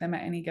can break them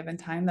at any given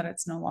time, that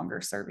it's no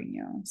longer serving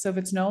you. So if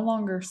it's no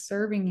longer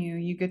serving you,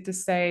 you get to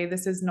say,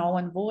 this is null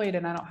and void,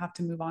 and I don't have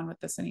to move on with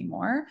this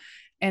anymore.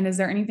 And is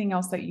there anything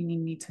else that you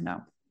need me to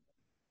know?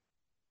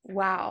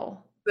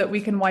 Wow. That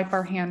we can wipe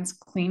our hands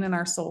clean and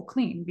our soul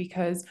clean,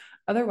 because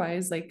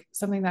otherwise, like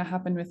something that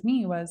happened with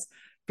me was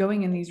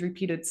going in these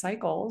repeated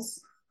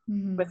cycles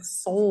with Mhm.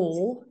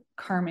 soul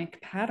karmic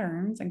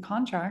patterns and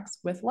contracts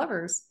with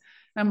lovers.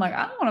 And I'm like,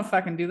 I don't want to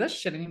fucking do this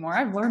shit anymore.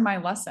 I've learned my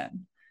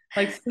lesson.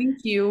 Like, thank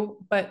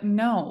you, but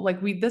no, like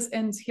this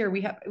ends here.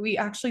 We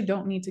actually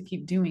don't need to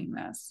keep doing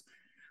this.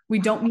 We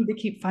don't need to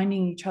keep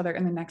finding each other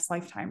in the next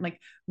lifetime. Like,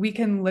 we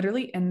can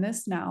literally end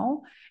this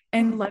now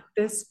and let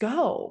this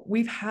go.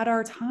 We've had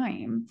our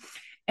time.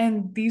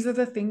 And these are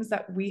the things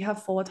that we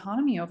have full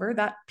autonomy over,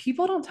 that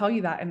people don't tell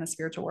you that in the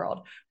spiritual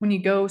world. When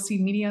you go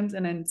see mediums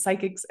and then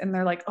psychics and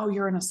they're like, oh,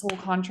 you're in a soul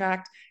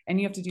contract and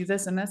you have to do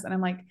this and this. And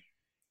I'm like,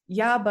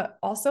 yeah, but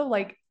also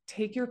like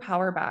take your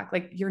power back.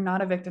 Like you're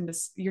not a victim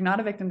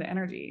to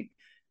energy.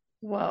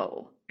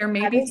 Whoa. There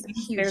may That be is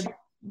things huge. there.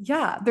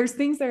 Yeah, there's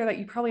things there that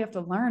you probably have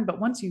to learn, but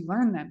once you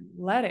learn them,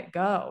 let it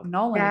go.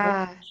 Null and void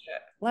Yeah.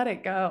 shit. Let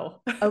it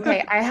go.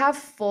 Okay, I have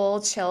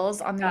full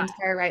chills on the Yeah.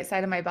 entire right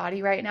side of my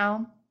body right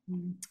now.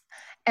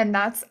 And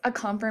that's a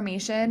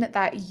confirmation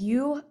that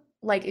you,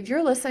 like, if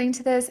you're listening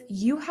to this,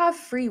 you have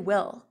free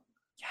will.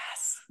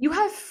 Yes. You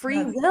have free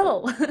Yes.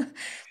 will.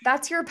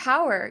 That's your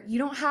power. You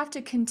don't have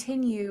to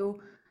continue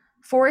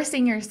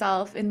forcing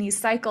yourself in these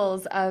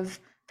cycles of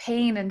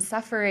pain and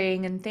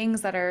suffering and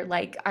things that are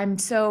like, I'm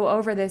so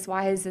over this.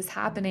 Why is this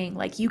happening?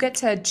 Like, you get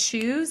to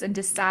choose and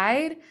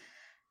decide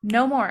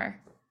no more.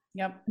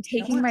 Yep. I'm No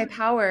taking more. my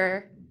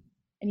power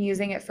and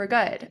using it for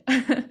good.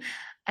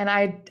 And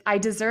I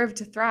deserve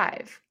to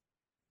thrive.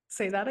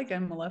 Say that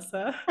again,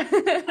 Melissa.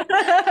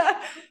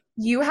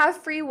 You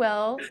have free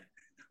will.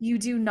 You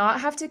do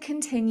not have to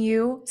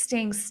continue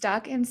staying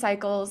stuck in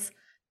cycles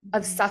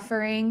of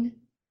suffering.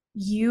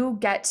 You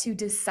get to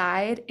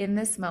decide in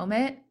this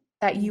moment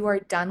that you are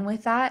done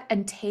with that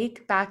and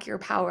take back your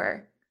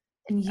power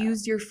and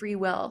use your free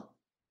will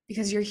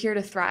because you're here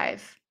to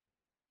thrive.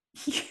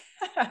 You're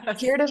Yes.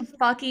 here to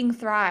fucking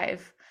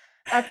thrive.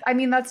 I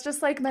mean, that's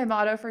just like my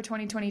motto for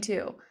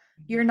 2022.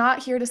 You're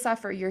not here to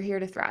suffer, you're here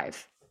to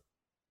thrive.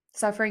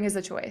 Suffering is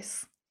a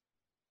choice.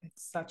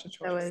 It's such a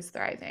So choice. is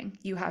thriving.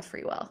 You have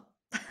free will.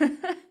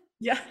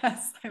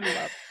 Yes, I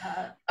love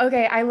that.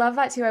 Okay, I love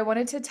that too. I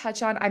wanted to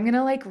touch on, I'm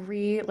gonna like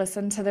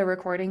re-listen to the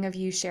recording of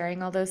you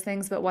sharing all those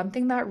things, but one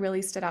thing that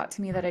really stood out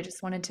to me that I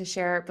just wanted to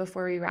share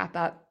before we wrap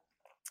up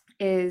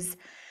is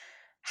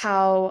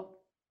how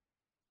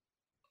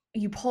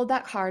you pulled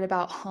that card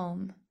about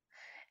home.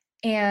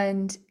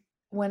 And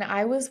when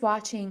I was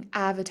watching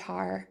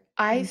Avatar,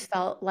 I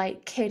felt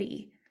like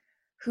Kitty,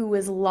 who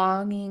was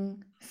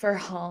longing for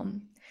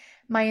home.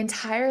 My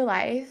entire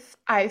life,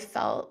 I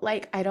felt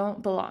like I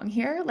don't belong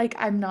here. Like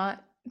I'm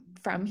not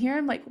from here.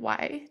 I'm like,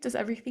 why does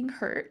everything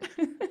hurt?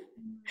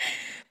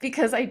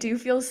 Because I do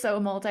feel so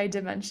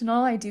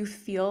multidimensional. I do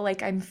feel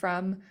like I'm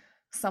from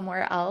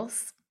somewhere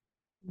else.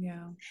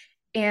 Yeah.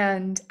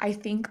 And I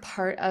think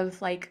part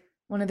of like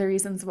one of the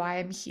reasons why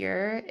I'm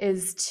here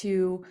is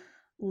to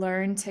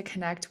learn to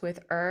connect with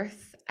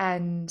Earth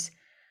and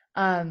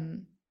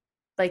um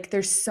like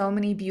there's so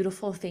many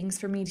beautiful things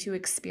for me to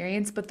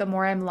experience, but the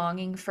more I'm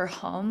longing for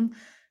home,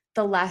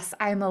 the less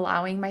I'm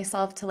allowing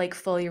myself to like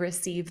fully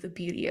receive the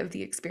beauty of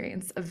the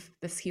experience of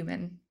this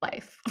human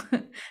life.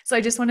 So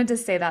I just wanted to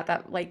say that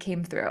that like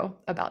came through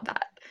about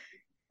that.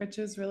 Which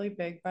is really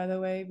big, by the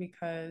way,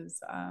 because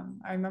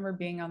I remember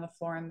being on the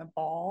floor in the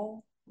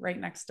ball right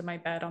next to my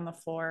bed on the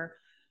floor,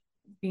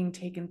 being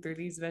taken through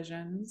these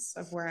visions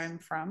of where I'm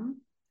from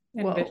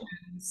Whoa.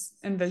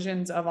 and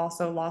visions of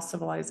also lost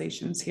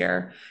civilizations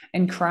here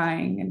and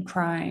crying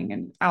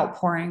and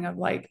outpouring of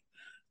like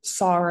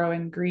sorrow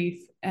and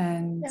grief.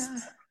 And Yeah,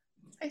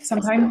 I feel that.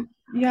 sometimes,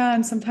 yeah,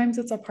 and sometimes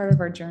it's a part of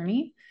our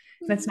journey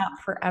and it's Mhm.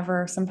 not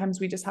forever. Sometimes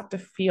we just have to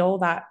feel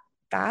that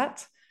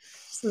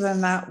so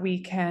then that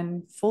we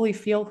can fully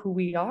feel who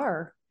we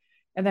are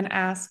and then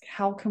ask,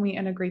 how can we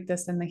integrate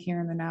this in the here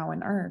and the now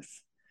in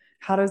earth?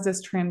 How does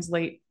this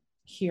translate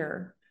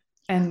here?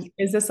 Yeah. And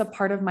is this a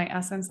part of my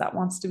essence that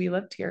wants to be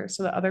lived here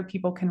so that other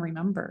people can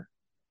remember?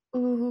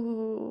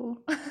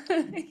 Ooh.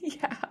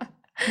 Yeah.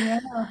 Yeah.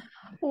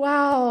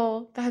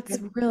 Wow, that's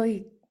Yep.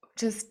 really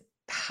just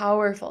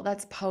powerful.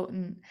 That's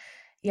potent.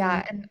 Yeah.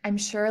 Yeah, and I'm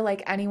sure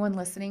like anyone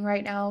listening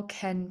right now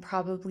can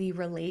probably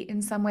relate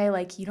in some way.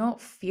 Like you don't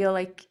feel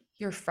like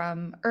you're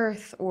from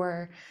Earth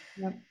or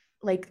Yep.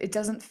 like it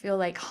doesn't feel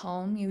like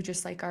home. You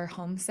just like are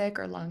homesick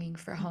or longing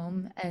for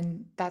home.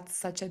 And that's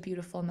such a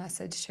beautiful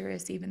message to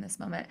receive in this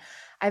moment.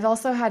 I've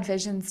also had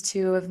visions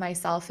too of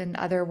myself in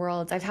other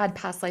worlds. I've had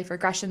past life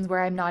regressions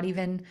where I'm not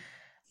even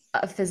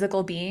a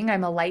physical being,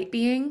 I'm a light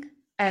being.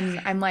 And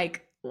I'm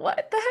like,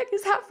 what the heck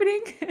is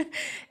happening?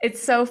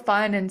 It's so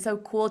fun and so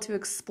cool to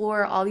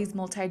explore all these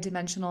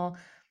multidimensional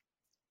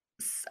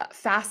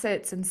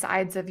facets and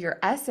sides of your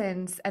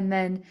essence. And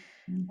then,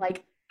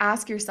 like,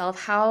 ask yourself,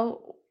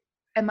 how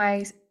am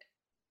I?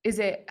 Is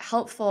it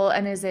helpful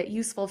and is it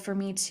useful for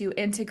me to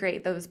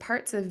integrate those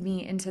parts of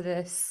me into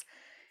this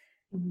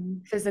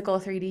Mhm. physical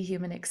 3D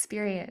human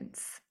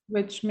experience?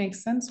 Which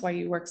makes sense why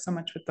you work so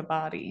much with the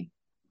body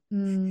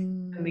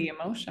and Mm, the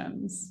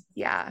emotions.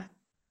 yeah.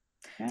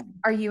 Yeah.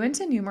 Are you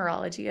into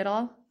numerology at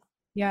all?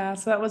 Yeah.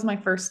 So that was my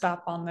first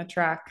stop on the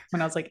track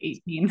when I was like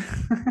 18.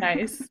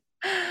 Nice.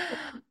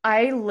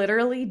 I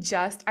literally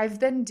just I've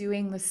been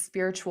doing the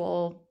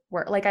spiritual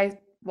work. Like I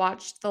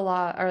watched the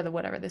law or the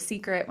whatever, The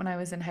Secret when I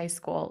was in high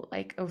school,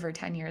 like over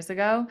 10 years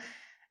ago.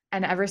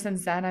 And ever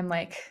since then, I'm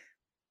like,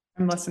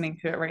 I'm listening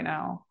to it right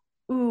now.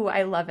 ooh,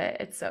 I love it.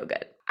 It's so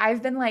good.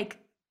 I've been like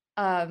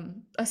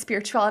a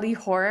spirituality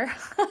whore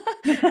for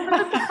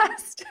the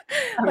past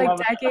I like love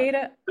decade,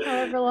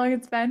 however long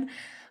it's been.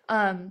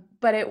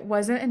 But it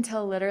wasn't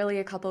until literally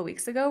a couple of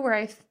weeks ago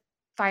where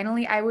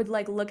finally I would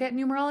like look at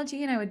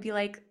numerology and I would be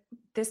like,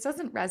 this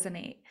doesn't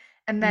resonate.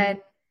 And it.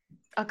 then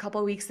a couple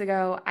of weeks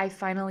ago, I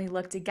finally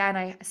looked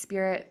again.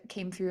 Spirit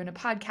came through in a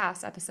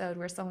podcast episode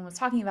where someone was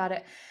talking about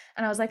it.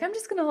 And I was like, I'm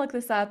just going to look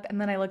this up.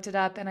 And then I looked it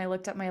up and I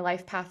looked up my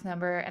life path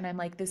number. And I'm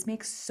like, this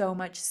makes so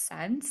much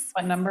sense.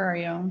 What number are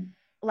you?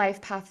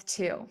 Life path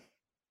two.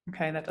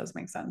 Okay, that does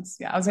make sense.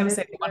 Yeah, I was What gonna is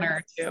say one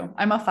yours? or two.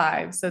 I'm a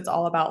five, so it's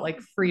all about like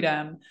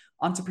freedom,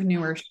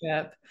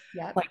 entrepreneurship,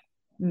 Yep. like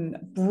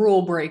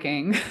rule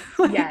breaking,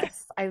 like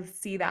Yes, I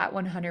see that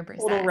total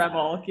 100%.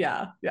 rebel.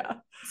 Yeah, yeah.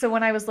 So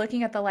when I was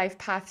looking at the life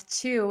path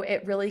too,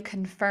 it really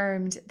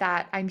confirmed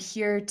that I'm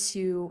here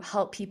to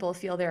help people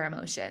feel their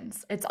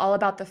emotions. It's all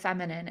about the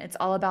feminine. It's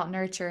all about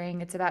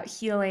nurturing. It's about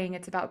healing.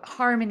 It's about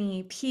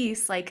harmony,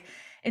 peace, like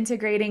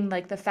integrating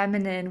like the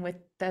feminine with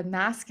the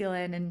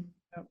masculine. And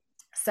Yep.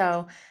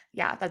 so,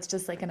 yeah, that's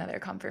just like another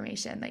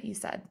confirmation that you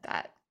said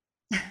that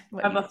I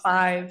what have you a just said.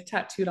 five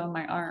tattooed on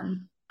my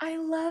arm. I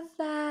love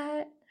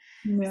that.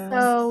 Yes.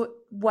 So,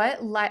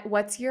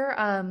 what's your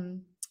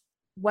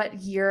what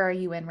year are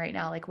you in right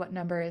now? Like what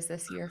number is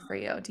this year for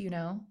you? Do you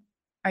know?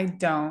 I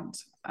don't.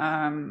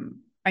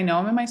 I know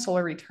I'm in my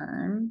solar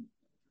return.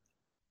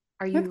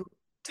 Are you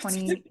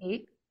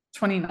 28?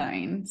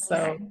 29. So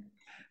 29?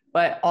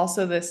 But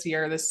also this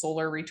year, the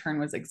solar return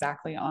was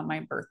exactly on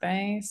my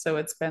birthday. So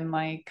it's been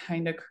like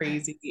kind of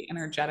crazy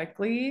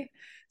energetically.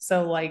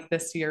 So like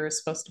this year is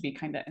supposed to be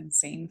kind of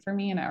insane for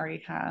me and it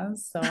already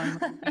has. So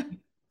I'm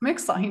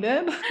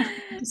excited.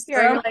 Just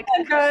You're already strap like,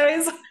 on,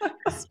 guys.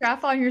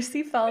 strap on your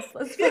seatbelts.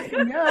 Let's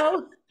fucking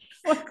go.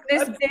 Like,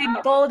 This that's big,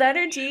 bold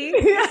energy.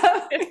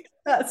 yeah,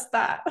 that's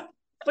that.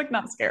 Like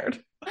not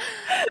scared.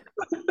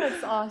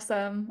 That's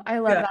awesome. I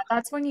love Yeah. that.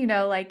 That's when you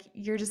know, like,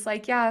 you're just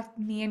like, yeah,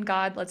 me and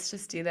God, let's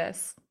just do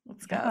this.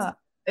 Let's go. Yeah.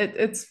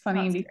 It's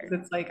funny Not because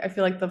scared. it's like I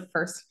feel like the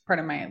first part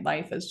of my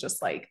life is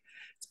just like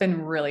it's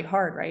been really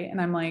hard, right? And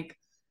I'm like,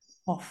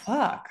 well,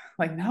 fuck.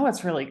 Like now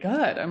it's really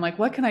good. I'm like,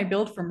 what can I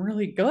build from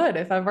really good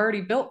if I've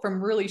already built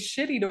from really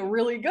shitty to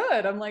really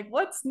good? I'm like,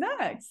 what's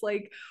next?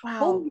 Like, Wow.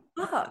 holy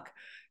fuck.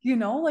 You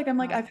know, like I'm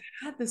like, Wow. I've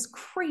had this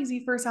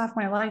crazy first half of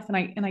my life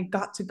and I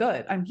got to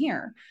good. I'm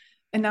here.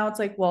 And now it's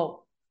like,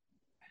 well,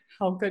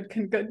 how good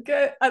can good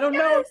get? I don't know.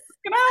 Yes.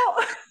 Get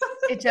out.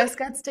 It just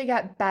gets to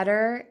get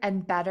better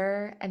and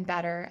better and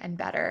better and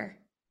better.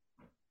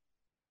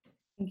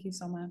 Thank you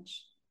so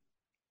much.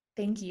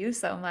 Thank you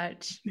so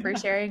much for Yeah.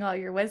 sharing all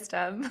your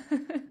wisdom.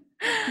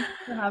 Thanks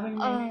for having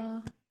me.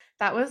 Oh,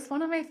 that was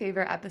one of my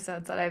favorite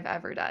episodes that I've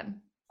ever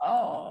done.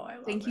 Oh, I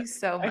love Thank you it.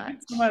 so I had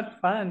so much. much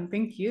fun.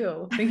 Thank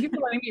you. Thank you for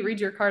letting me read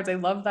your cards. I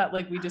love that.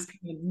 Like we just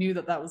kind of knew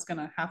that that was going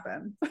to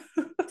happen.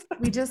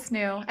 We just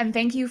knew. And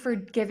thank you for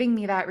giving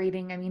me that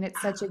reading. I mean,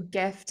 it's such a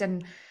gift,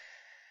 and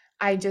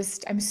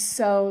I'm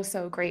so,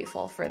 so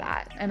grateful for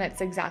that. And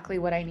it's exactly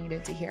what I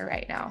needed to hear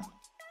right now.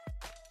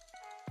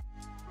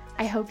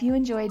 I hope you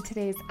enjoyed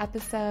today's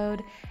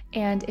episode.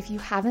 And if you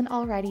haven't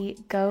already,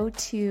 go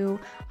to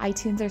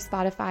iTunes or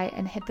Spotify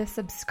and hit the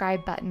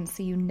subscribe button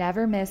so you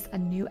never miss a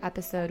new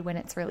episode when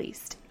it's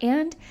released.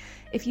 And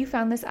if you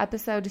found this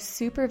episode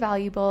super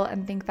valuable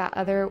and think that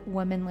other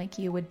women like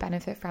you would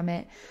benefit from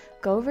it,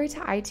 go over to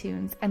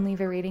iTunes and leave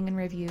a rating and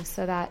review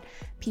so that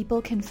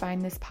people can find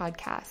this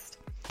podcast.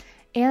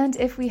 And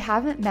if we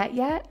haven't met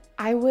yet,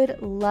 I would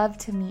love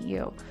to meet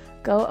you.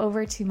 Go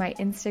over to my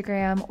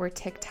Instagram or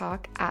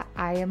TikTok at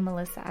I am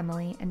Melissa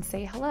Emily and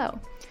say hello.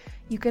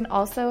 You can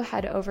also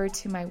head over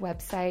to my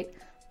website,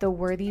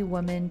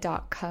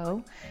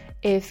 theworthywoman.co,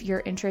 if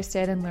you're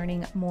interested in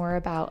learning more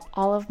about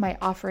all of my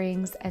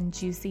offerings and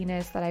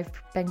juiciness that I've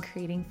been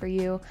creating for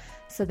you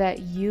so that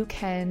you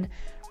can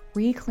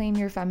reclaim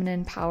your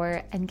feminine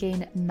power and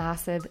gain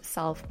massive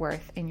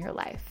self-worth in your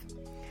life.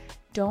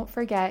 Don't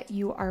forget,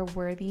 you are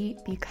worthy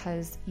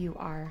because you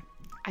are.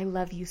 I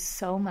love you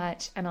so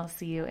much, and I'll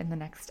see you in the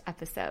next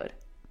episode.